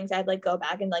biggest things I'd like go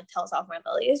back and like tell sophomore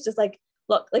Lily is just like,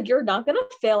 look, like you're not gonna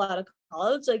fail out of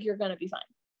college, like you're gonna be fine.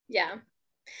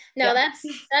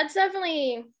 That's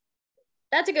definitely,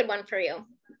 that's a good one for you,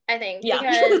 I think,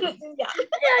 because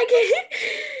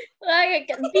like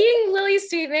being Lily's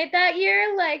sweetmate that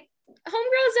year, like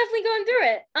homegirl is definitely going through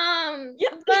it.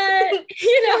 But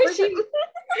you know, she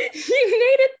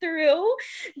made it through.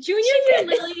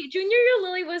 Junior year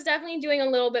Lily was definitely doing a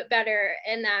little bit better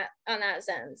in that, on that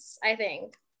sense, I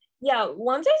think. Yeah,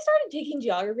 once I started taking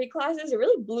geography classes, it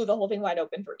really blew the whole thing wide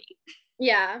open for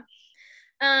me.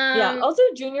 Also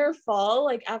junior fall,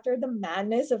 like after the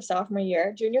madness of sophomore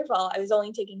year, junior fall, I was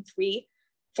only taking 3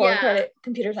 4-credit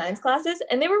computer science classes,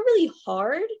 and they were really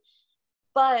hard,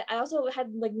 but I also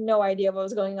had like no idea what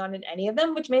was going on in any of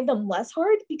them, which made them less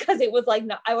hard because it was like,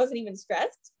 I wasn't even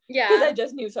stressed because I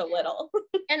just knew so little.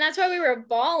 And that's why we were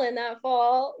balling that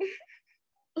fall.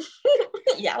 We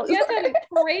had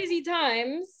crazy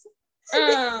times.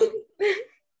 Honestly,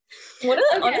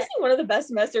 one of the best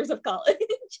semesters of college.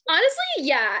 Honestly,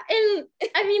 yeah. And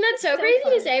I mean, that's so crazy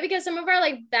to say, because some of our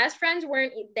like best friends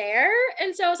weren't there,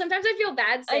 and so sometimes I feel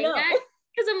bad saying that,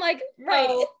 because I'm like,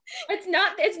 oh, it's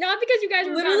not because you guys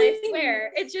were fun, I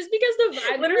swear. It's just because the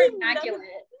vibes were immaculate.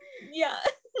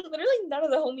 Literally none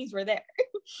of the homies were there.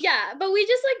 Yeah, but we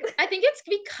just like, I think it's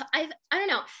because I don't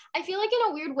know, I feel like in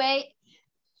a weird way,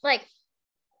 like,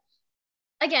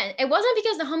 again, it wasn't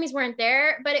because the homies weren't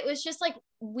there, but it was just like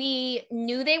we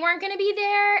knew they weren't going to be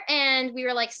there, and we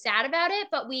were like sad about it,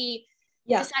 but we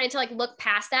decided to like look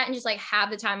past that and just like have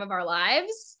the time of our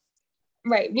lives.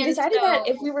 Right. We decided that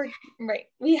if we were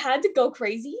we had to go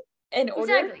crazy in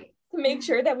order to make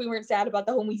sure that we weren't sad about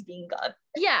the homies being gone.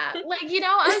 Yeah, like, you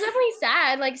know, I was definitely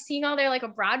sad, like, seeing all their, like,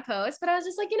 abroad posts, but I was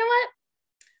just like, you know what?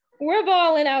 We're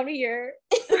balling out here.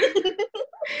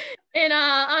 And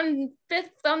on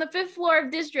the fifth floor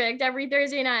of District every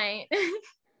Thursday night.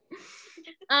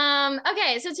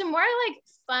 Okay, so to more, like,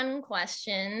 fun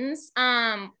questions.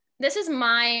 This is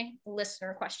my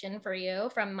listener question for you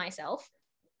from myself.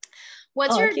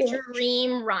 What's your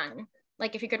dream run?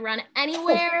 Like, if you could run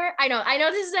anywhere. I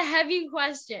know this is a heavy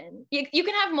question. You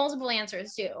can have multiple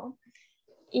answers too.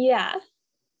 Yeah.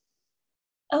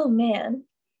 Oh man.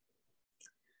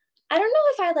 I don't know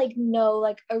if I like know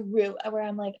like a route where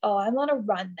I'm like, oh, I want to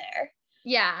run there.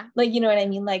 Yeah. Like, you know what I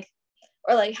mean? Like,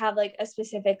 or like have like a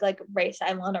specific like race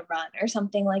I want to run or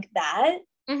something like that.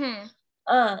 Mm-hmm.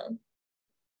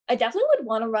 I definitely would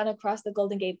want to run across the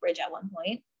Golden Gate Bridge at one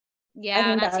point. Yeah, I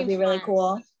think that would be really fun.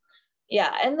 cool.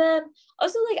 Yeah, and then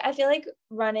also like I feel like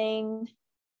running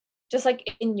just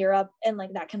like in Europe and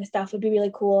like that kind of stuff would be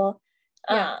really cool.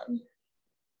 Yeah,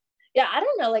 I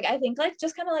don't know. Like I think like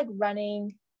just kind of like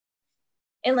running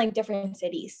in like different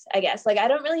cities, I guess. Like I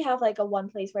don't really have like a one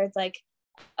place where it's like,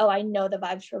 oh, I know the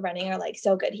vibes for running are like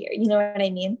so good here. You know what I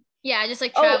mean? Yeah, just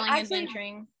like traveling,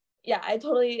 adventuring. Yeah, I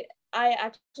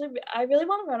really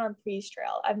want to run on Priest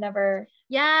Trail. I've never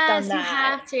done that. You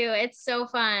have to. It's so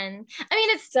fun. I mean,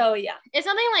 it's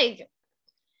something like,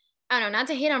 I don't know, not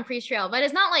to hate on Priest Trail, but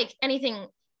it's not like anything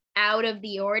out of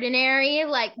the ordinary.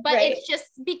 Like, but it's just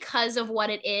because of what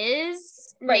it is.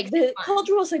 Right, the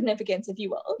cultural significance, if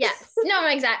you will. Yes. No,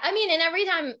 exactly. I mean, and every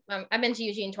time I've been to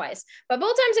Eugene twice, but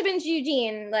both times I've been to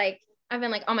Eugene, like I've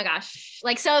been like, oh my gosh,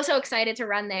 like so excited to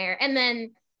run there. And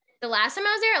then the last time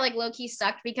I was there, like low key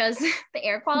sucked because the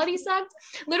air quality sucked.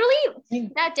 Literally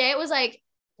that day, it was like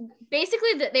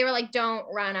basically they were like, don't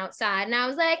run outside, and I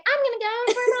was like, I'm gonna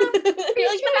go for a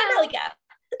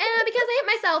and because I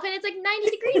hit myself, and it's like 90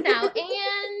 degrees out,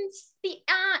 and the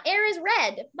air is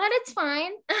red, but it's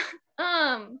fine.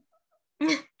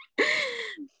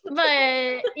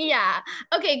 But yeah,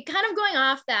 okay, kind of going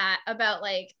off that about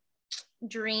like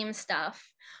dream stuff,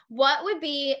 what would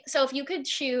be, so if you could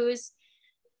choose,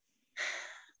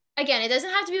 again, it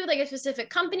doesn't have to be with like a specific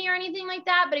company or anything like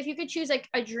that, but if you could choose like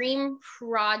a dream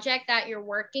project that you're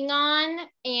working on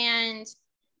and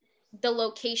the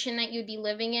location that you'd be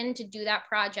living in to do that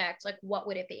project, like what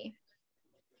would it be?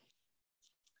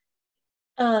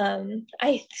 I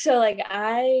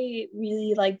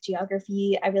really like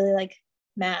geography. I really like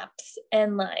maps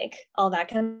and like all that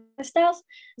kind of stuff.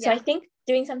 So I think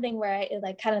doing something where I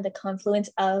like kind of the confluence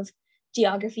of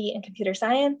geography and computer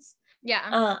science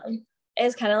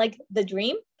is kind of like the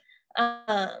dream.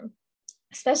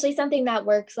 Especially something that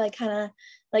works like kind of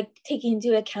like taking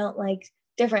into account like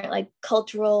different like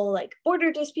cultural like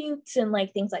border disputes and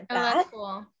like things like that. That's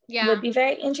cool. Yeah, would be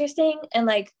very interesting. And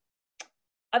like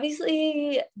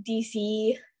obviously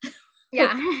DC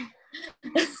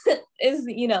is,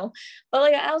 you know, but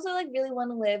like I also like really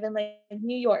want to live in like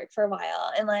New York for a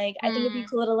while, and like I think it'd be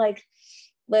cool to like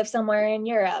live somewhere in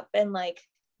Europe and like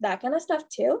that kind of stuff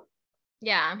too.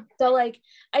 Yeah, so like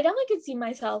I definitely could see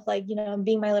myself like, you know,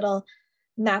 being my little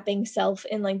mapping self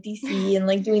in like DC and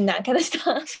like doing that kind of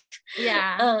stuff.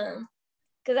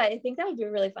 Because I think that would be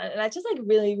really fun, and I just like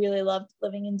really loved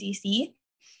living in DC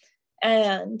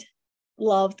and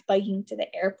loved biking to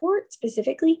the airport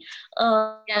specifically.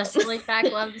 Yes, Lily Shpak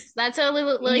loves, that's a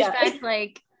Lily Shpak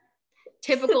like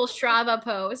typical Strava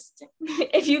post.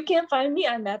 If you can't find me,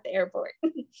 I'm at the airport.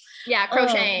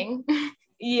 Crocheting.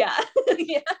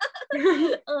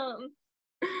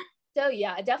 So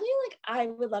yeah, definitely like I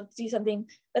would love to do something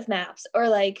with maps, or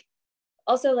like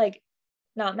also like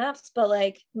not maps, but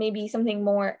like maybe something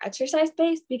more exercise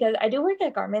based, because I do work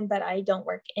at Garmin, but I don't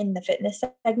work in the fitness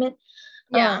segment.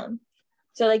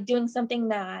 So like doing something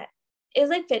that is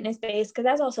like fitness based, because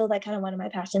that's also like kind of one of my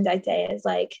passions, I'd say, is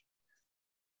like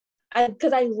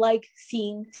because I like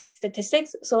seeing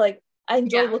statistics. So like I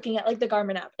enjoy looking at like the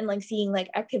Garmin app and like seeing like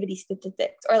activity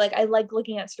statistics, or like I like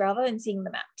looking at Strava and seeing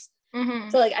the maps.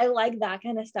 So like I like that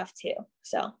kind of stuff too.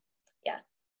 So yeah,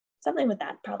 something with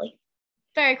that probably.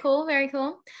 Very cool.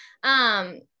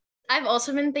 I've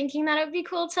also been thinking that it would be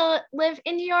cool to live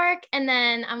in New York, and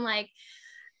then I'm like,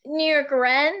 New York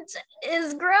rent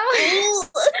is gross.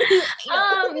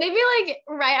 Maybe like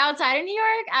right outside of New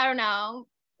York. I don't know.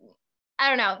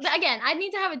 But again, I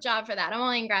need to have a job for that. I'm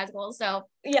only in grad school, so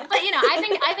yeah. But you know, I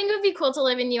think it would be cool to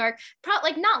live in New York.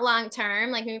 Like not long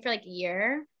term, like maybe for like a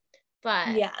year.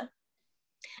 But yeah.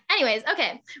 Anyways,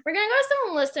 okay, we're gonna go with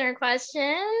some listener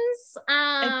questions.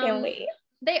 I can't wait.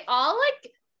 They all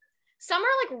like, some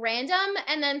are like random,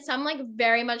 and then some like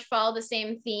very much follow the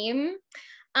same theme.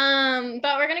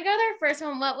 But we're gonna go with our first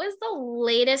one. What was the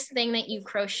latest thing that you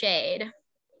crocheted?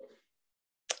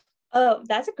 Oh,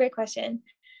 that's a great question.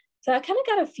 So I kind of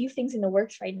got a few things in the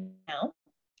works right now.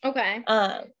 Okay.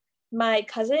 My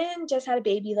cousin just had a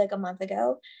baby like a month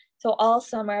ago. So all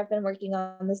summer I've been working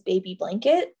on this baby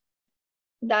blanket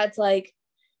that's like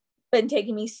been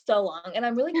taking me so long, and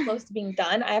I'm really close to being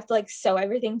done. I have to like sew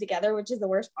everything together, which is the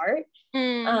worst part.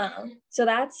 So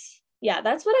that's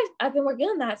what I've been working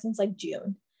on that since like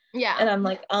June. Yeah. And I'm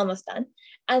like almost done.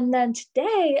 And then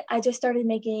today I just started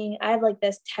making, I have like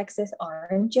this Texas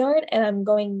orange yarn, and I'm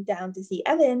going down to see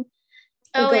Evan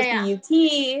who goes to UT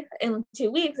in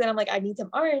 2 weeks, and I'm like, I need some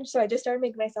orange. So I just started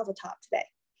making myself a top today.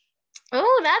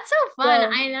 Oh, that's so fun.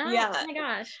 So, I know. yeah. Oh my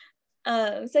gosh.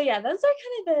 So yeah, those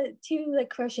are kind of the two like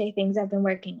crochet things I've been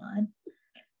working on.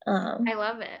 I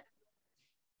love it.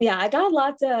 Yeah, I got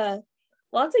lots of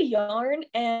yarn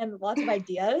and lots of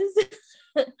ideas.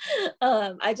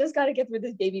 I just got to get through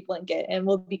this baby blanket and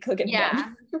we'll be cooking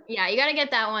again. Yeah, you got to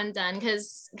get that one done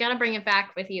because you got to bring it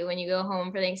back with you when you go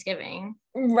home for Thanksgiving.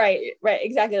 Right,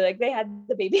 exactly. Like they had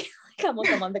the baby like almost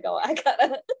a month ago. I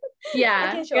gotta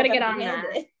get on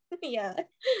that. Yeah.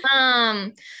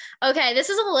 Okay, this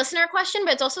is a listener question,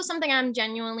 but it's also something I'm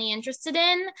genuinely interested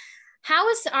in. How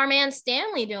is our man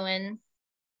Stanley doing?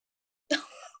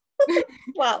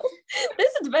 Wow,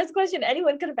 this is the best question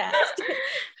anyone could have asked.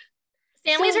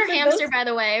 Stanley's her hamster, by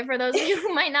the way, for those of you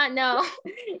who might not know.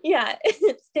 Yeah,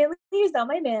 Stanley is not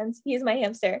my man's. He is my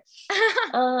hamster.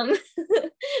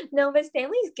 No, but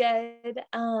Stanley's good.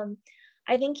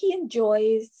 I think he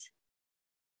enjoys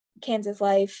Kansas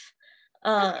life.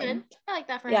 That's good. I like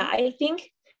that for him. Yeah, I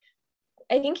think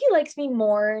he likes me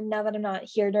more now that I'm not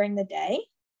here during the day.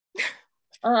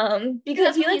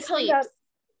 Because he like comes out,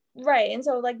 right, and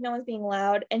so like no one's being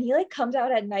loud, and he like comes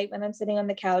out at night when I'm sitting on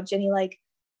the couch, and he like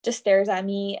just stares at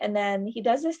me, and then he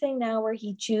does this thing now where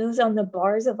he chews on the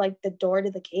bars of like the door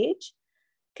to the cage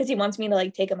because he wants me to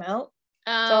like take him out.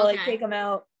 So I'll like take him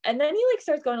out, and then he like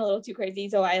starts going a little too crazy,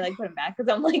 so I like put him back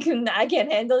because I'm like, I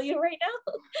can't handle you right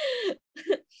now.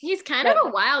 He's kind of a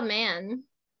wild man.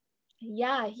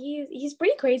 Yeah, he's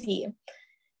pretty crazy.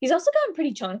 He's also gotten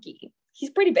pretty chunky. He's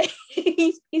pretty big.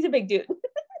 he's a big dude.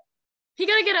 He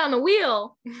gotta get on the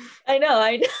wheel. I know.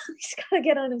 He's gotta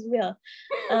get on his wheel.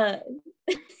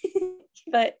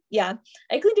 But yeah,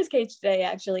 I cleaned his cage today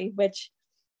actually, which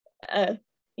it's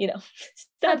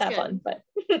not that fun, but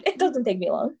it doesn't take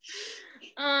me long.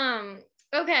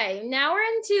 Okay, now we're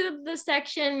into the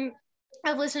section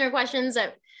of listener questions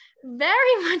that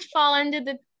very much fall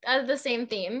into the same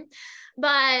theme.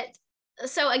 But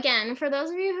so again, for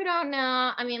those of you who don't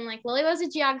know, I mean, like Lily was a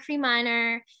geography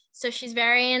minor, so she's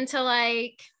very into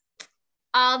like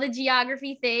all the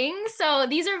geography things. So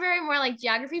these are very more like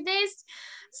geography based.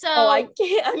 So I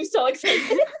can't. I'm so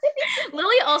excited.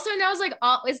 Lily also knows like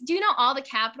do you know all the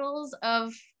capitals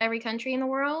of every country in the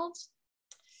world?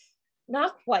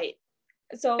 Not quite.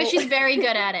 But she's very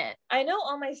good at it. I know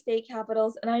all my state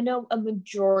capitals, and I know a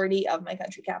majority of my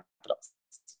country capitals.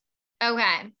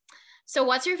 Okay. So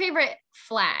what's your favorite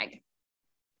flag?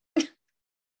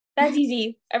 That's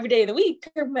easy. Every day of the week.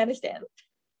 Turkmenistan.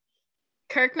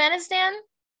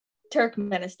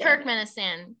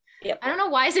 Yep. I don't know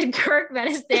why I said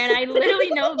Turkmenistan. I literally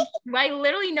know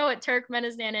what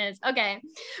Turkmenistan is. Okay.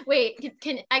 Wait,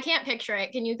 I can't picture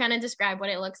it. Can you kind of describe what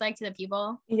it looks like to the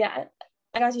people? Yeah,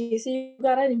 I got you. So you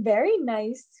got a very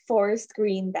nice forest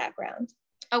green background.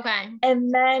 Okay. And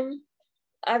then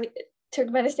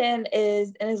Turkmenistan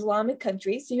is an Islamic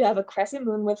country. So you have a crescent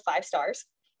moon with 5 stars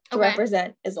to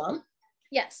represent Islam.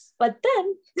 Yes. But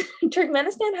then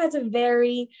Turkmenistan has a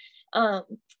very, not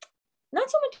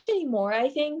so much anymore, I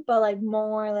think, but like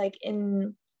more like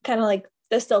in kind of like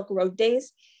the Silk Road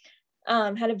days,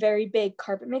 had a very big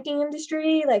carpet making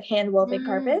industry, like hand woven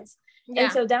carpets. Yeah.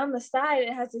 And so down the side,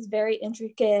 it has this very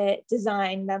intricate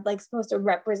design that like supposed to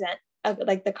represent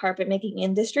like the carpet making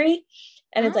industry.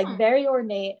 And it's like very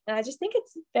ornate. And I just think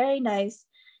it's very nice.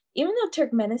 Even though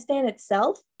Turkmenistan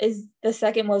itself is the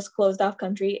second most closed off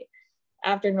country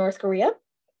after North Korea.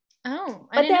 Oh,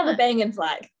 but they have a banging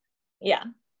flag. Yeah.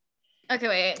 Okay,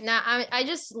 wait. Now I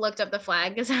just looked up the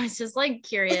flag because I was just like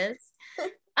curious. Oh yeah,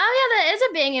 that is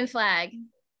a banging flag.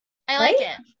 I like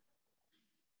it.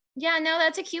 Yeah, no,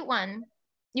 that's a cute one.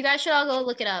 You guys should all go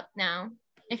look it up now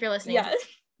if you're listening. Yeah.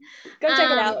 Go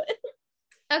check it out.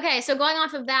 Okay, so going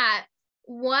off of that,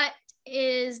 what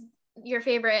is your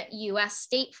favorite US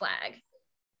state flag?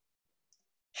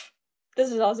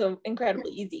 This is also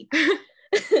incredibly easy.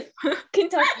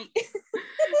 Kentucky.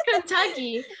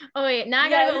 Kentucky. Oh wait, now I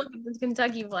gotta go look at the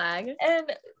Kentucky flag.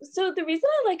 And so the reason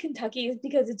I like Kentucky is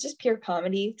because it's just pure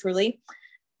comedy, truly.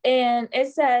 and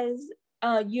it says,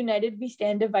 "United we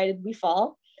stand, divided we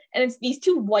fall," and it's these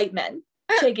two white men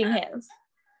shaking hands.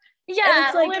 Yeah,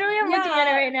 it's like, literally, I'm looking at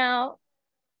it right now.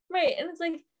 Right, and it's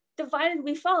like, divided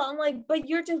we fall. I'm like, but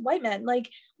you're just white men. Like,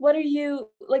 what are you,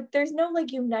 like, there's no,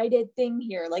 like, united thing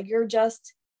here. Like, you're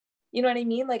just, you know what I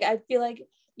mean? Like, I feel like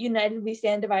united we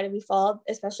stand, divided we fall,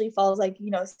 especially falls, like,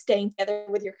 you know, staying together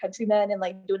with your countrymen and,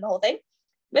 like, doing the whole thing.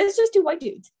 But it's just two white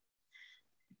dudes.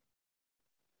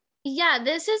 Yeah,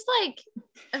 this is, like,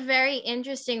 a very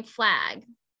interesting flag.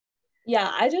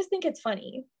 Yeah, I just think it's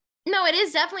funny. No, it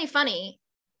is definitely funny.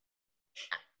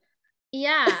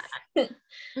 Yeah.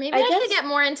 Maybe I should get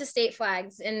more into state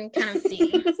flags and kind of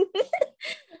see.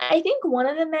 I think one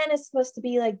of the men is supposed to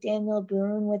be like Daniel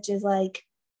Boone, which is like,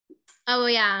 oh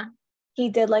yeah, he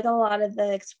did like a lot of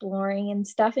the exploring and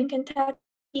stuff in Kentucky.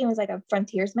 He was like a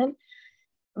frontiersman.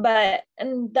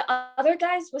 And the other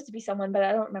guy is supposed to be someone, but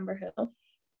I don't remember who.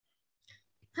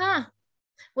 Huh.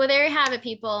 Well, there you have it,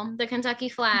 people. The Kentucky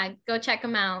flag. Go check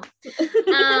them out.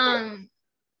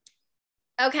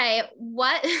 Okay,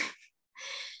 what's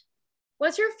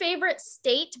your favorite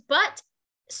state, but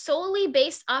solely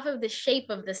based off of the shape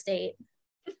of the state?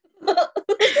 Ooh,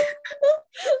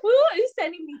 you're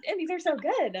sending these in. These are so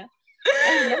good.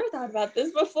 I've never thought about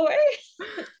this before.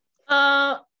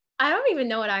 I don't even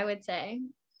know what I would say.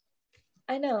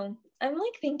 I know. I'm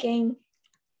like thinking.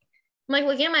 I'm like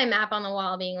looking at my map on the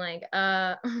wall, being like,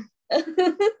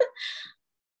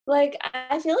 like,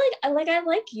 I feel like I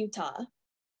like Utah.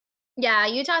 Yeah,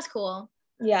 Utah's cool.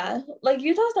 Yeah, like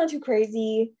Utah's not too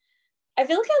crazy. I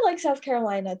feel like I like South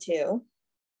Carolina too.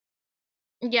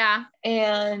 Yeah.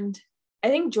 And I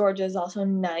think Georgia is also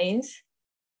nice.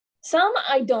 Some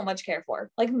I don't much care for.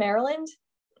 Like Maryland.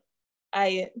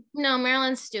 No,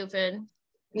 Maryland's stupid.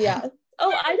 Yeah.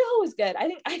 Oh, Idaho was good. I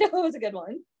think Idaho was a good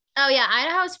one. Oh yeah,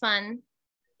 Idaho's fun.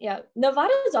 Yeah.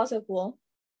 Nevada is also cool.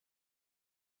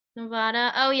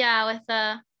 Nevada. Oh yeah, with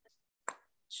the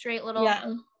straight little.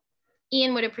 Yeah.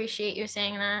 Ian would appreciate you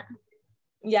saying that.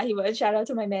 Yeah, he would. Shout out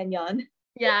to my man Jan.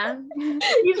 Yeah.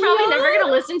 He's probably never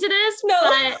gonna listen to this, no.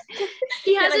 But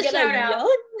he has a shout out.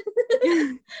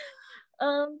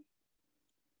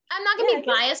 I'm not gonna be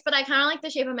biased, but I kind of like the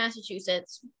shape of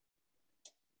Massachusetts.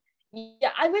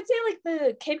 Yeah, I would say like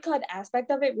the Cape Cod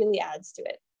aspect of it really adds to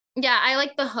it. Yeah, I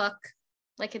like the hook,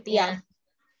 like at the end.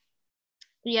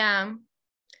 Yeah.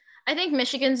 I think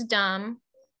Michigan's dumb.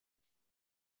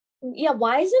 Yeah,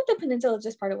 why isn't the peninsula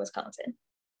just part of Wisconsin?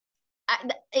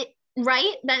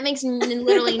 Right? That makes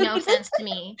literally no sense to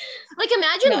me. Like,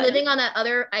 imagine living on that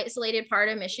other isolated part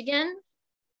of Michigan.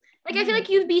 Like, I feel like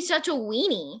you'd be such a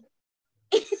weenie.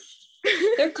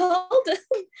 They're called,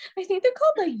 I think they're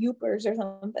called like Yoopers or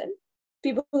something.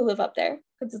 People who live up there,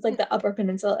 because it's like the Upper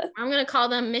Peninsula. I'm gonna call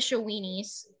them Misha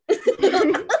Weenies.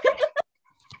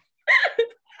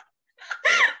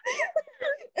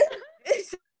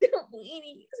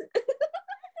 Weenies.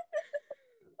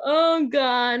 Oh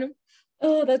God.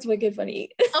 Oh, that's wicked funny.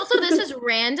 Also, this is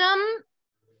random,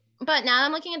 but now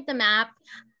I'm looking at the map.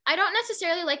 I don't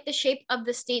necessarily like the shape of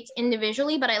the states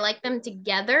individually, but I like them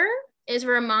together. Is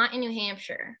Vermont and New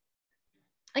Hampshire.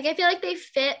 Like, I feel like they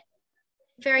fit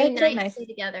very nicely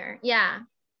together. Yeah.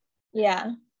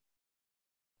 Yeah.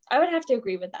 I would have to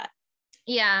agree with that.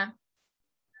 Yeah.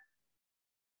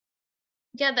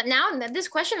 Yeah, but now this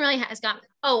question really has got,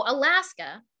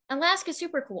 Alaska. Alaska's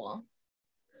super cool.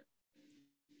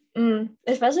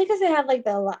 Especially because they have like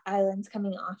the islands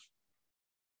coming off.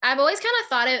 I've always kind of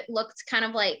thought it looked kind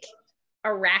of like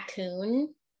a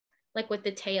raccoon, like with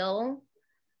the tail,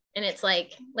 and it's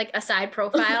like a side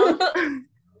profile.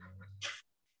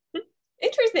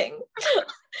 Interesting.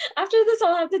 After this,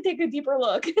 I'll have to take a deeper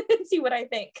look and see what I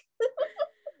think.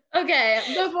 Okay,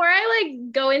 before I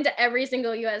like go into every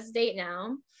single US state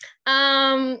now,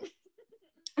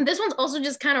 this one's also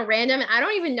just kind of random, and I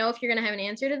don't even know if you're gonna have an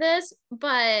answer to this,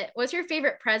 but what's your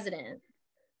favorite president?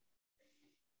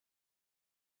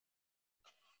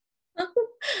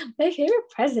 My favorite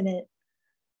president.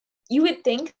 You would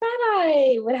think that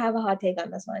I would have a hot take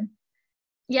on this one.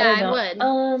 Yeah, I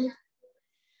would.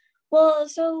 Well,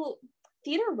 so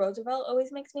Theodore Roosevelt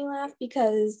always makes me laugh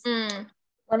because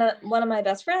one of my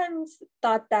best friends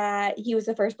thought that he was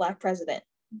the first Black president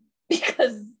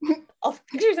because all the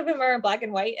pictures of him are in black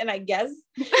and white, and I guess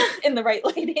in the right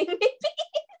lighting, maybe.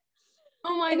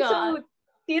 Oh my God. So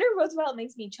Theodore Roosevelt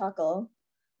makes me chuckle.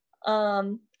 He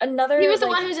was the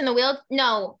one who's in the wheel.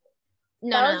 No,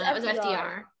 that was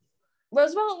FDR.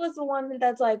 Roosevelt was the one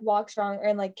that's like walk strong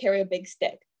and like carry a big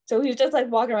stick. So he was just like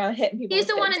walking around hitting people. He's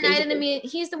the one at night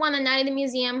he's the one at night in the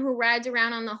museum who rides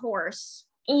around on the horse.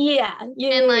 Yeah.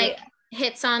 And like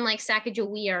hits on like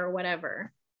Sacagawea or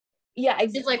whatever. Yeah,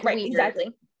 It's like right, weird.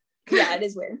 exactly. Yeah, it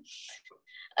is weird.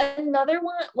 Another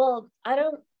one, well, I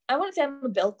wouldn't say I'm a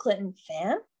Bill Clinton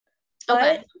fan, but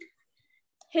Okay.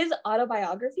 his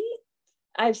autobiography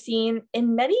I've seen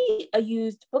in many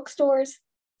used bookstores,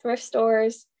 thrift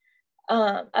stores.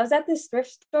 I was at this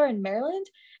thrift store in Maryland,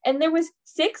 and there was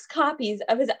 6 copies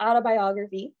of his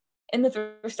autobiography in the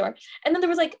thrift store, and then there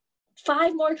was like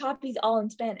 5 more copies all in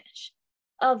Spanish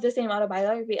of the same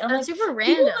autobiography. And I'm That's like, super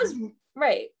people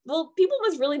random. people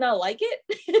must really not like it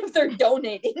if they're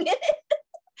donating it,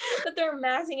 that they're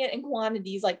amassing it in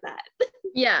quantities like that.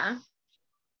 Yeah.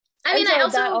 I And mean, so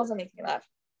that also makes me laugh.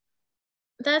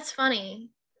 that's funny.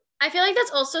 I feel like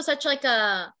that's also such like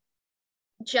a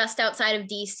just outside of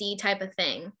DC type of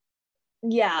thing.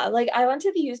 Yeah, like I went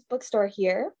to the used bookstore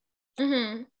here.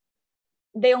 Mm-hmm.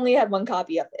 They only had 1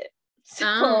 copy of it,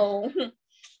 so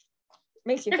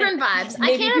makes you Different think. vibes. I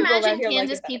Maybe can't people around imagine here like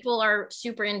Kansas it better. people are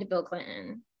super into Bill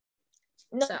Clinton.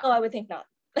 No, So. I would think not.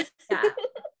 Yeah.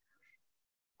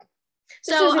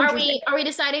 This So is are interesting. we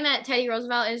deciding that Teddy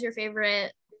Roosevelt is your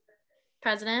favorite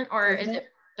president, or is it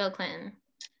Bill Clinton?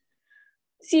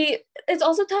 See, it's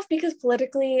also tough because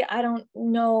politically, I don't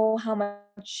really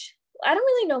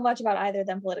know much about either of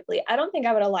them politically. I don't think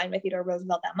I would align with Theodore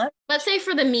Roosevelt that much. Let's say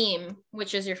for the meme,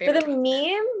 which is your For favorite? the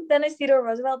meme, then it's Theodore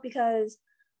Roosevelt, because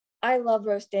I love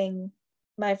roasting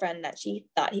my friend that she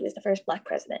thought he was the first Black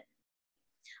president.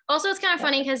 Also, it's kind of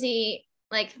funny because he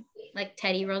like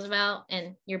Teddy Roosevelt,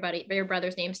 and your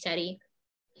brother's name's Teddy.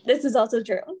 This is also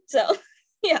true. So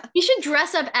yeah. You should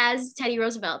dress up as Teddy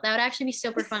Roosevelt. That would actually be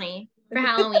super funny for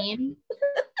Halloween.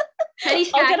 Teddy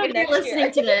Shpak, if you're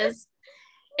listening to this,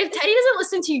 if Teddy doesn't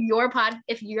listen to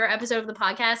your episode of the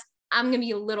podcast, I'm gonna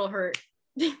be a little hurt.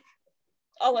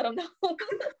 I'll let him know.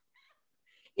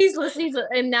 He's listening to,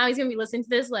 and now he's gonna be listening to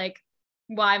this like,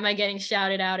 why am I getting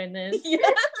shouted out in this? Yeah.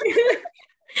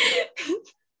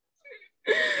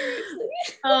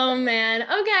 Oh man.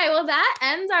 Okay, well that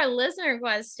ends our listener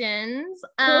questions.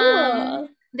 Cool.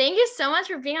 Thank you so much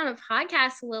for being on the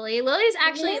podcast, Lily. Lily's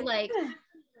actually like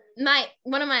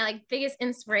one of my like biggest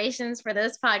inspirations for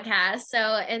this podcast,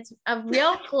 so it's a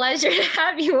real pleasure to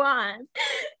have you on.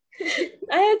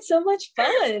 I had so much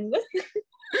fun.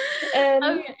 And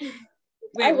okay.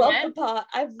 Wait, I love the pod.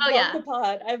 The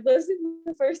pod. I've listened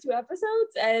to the first 2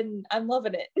 episodes and I'm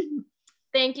loving it.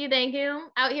 Thank you.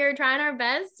 Out here trying our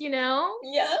best, you know.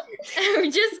 Yeah.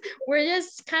 we're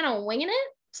just kind of winging it.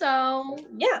 So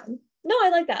yeah. No, I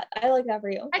like that. I like that for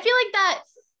you. I feel like that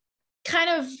kind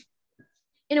of,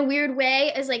 in a weird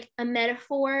way, is like a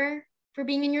metaphor for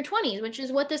being in your 20s, which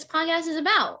is what this podcast is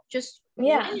about. Just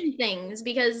winging things,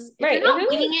 because if you're not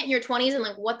winging it in your 20s, and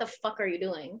like, what the fuck are you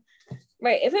doing?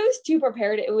 Right. If it was too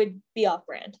prepared, it would be off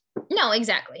brand. No,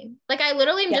 exactly. Like I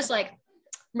literally am just like,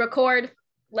 record,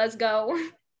 let's go.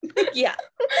 Yeah.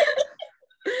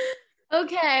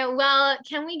 Okay, well,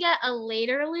 can we get a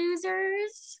later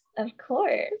losers? Of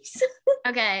course.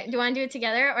 Okay, do you want to do it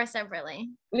together or separately?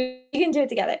 We can do it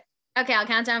together. Okay, I'll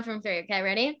count down from 3. Okay,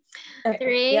 ready? Okay.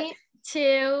 3,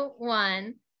 2,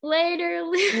 1. Later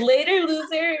losers. Later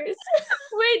losers.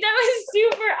 Wait, that was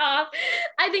super off.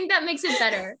 I think that makes it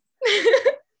better.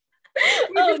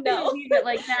 Oh no. Leave it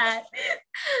like that.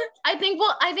 I think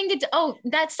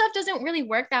that stuff doesn't really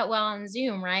work that well on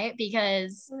Zoom, right?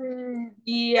 Because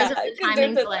yeah, the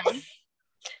timing delay.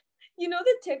 You know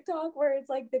the TikTok where it's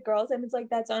like the girls and it's like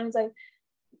that song is like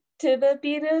to the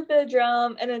beat of the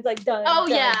drum and it's like done. Oh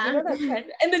done. yeah. You know that trend?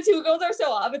 And the 2 girls are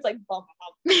so off. It's like bum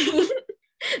bum.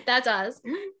 That's us.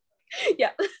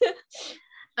 Yeah.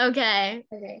 Okay.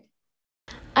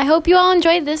 I hope you all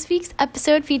enjoyed this week's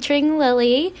episode featuring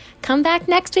Lily. Come back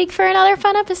next week for another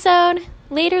fun episode.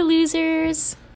 Later, losers.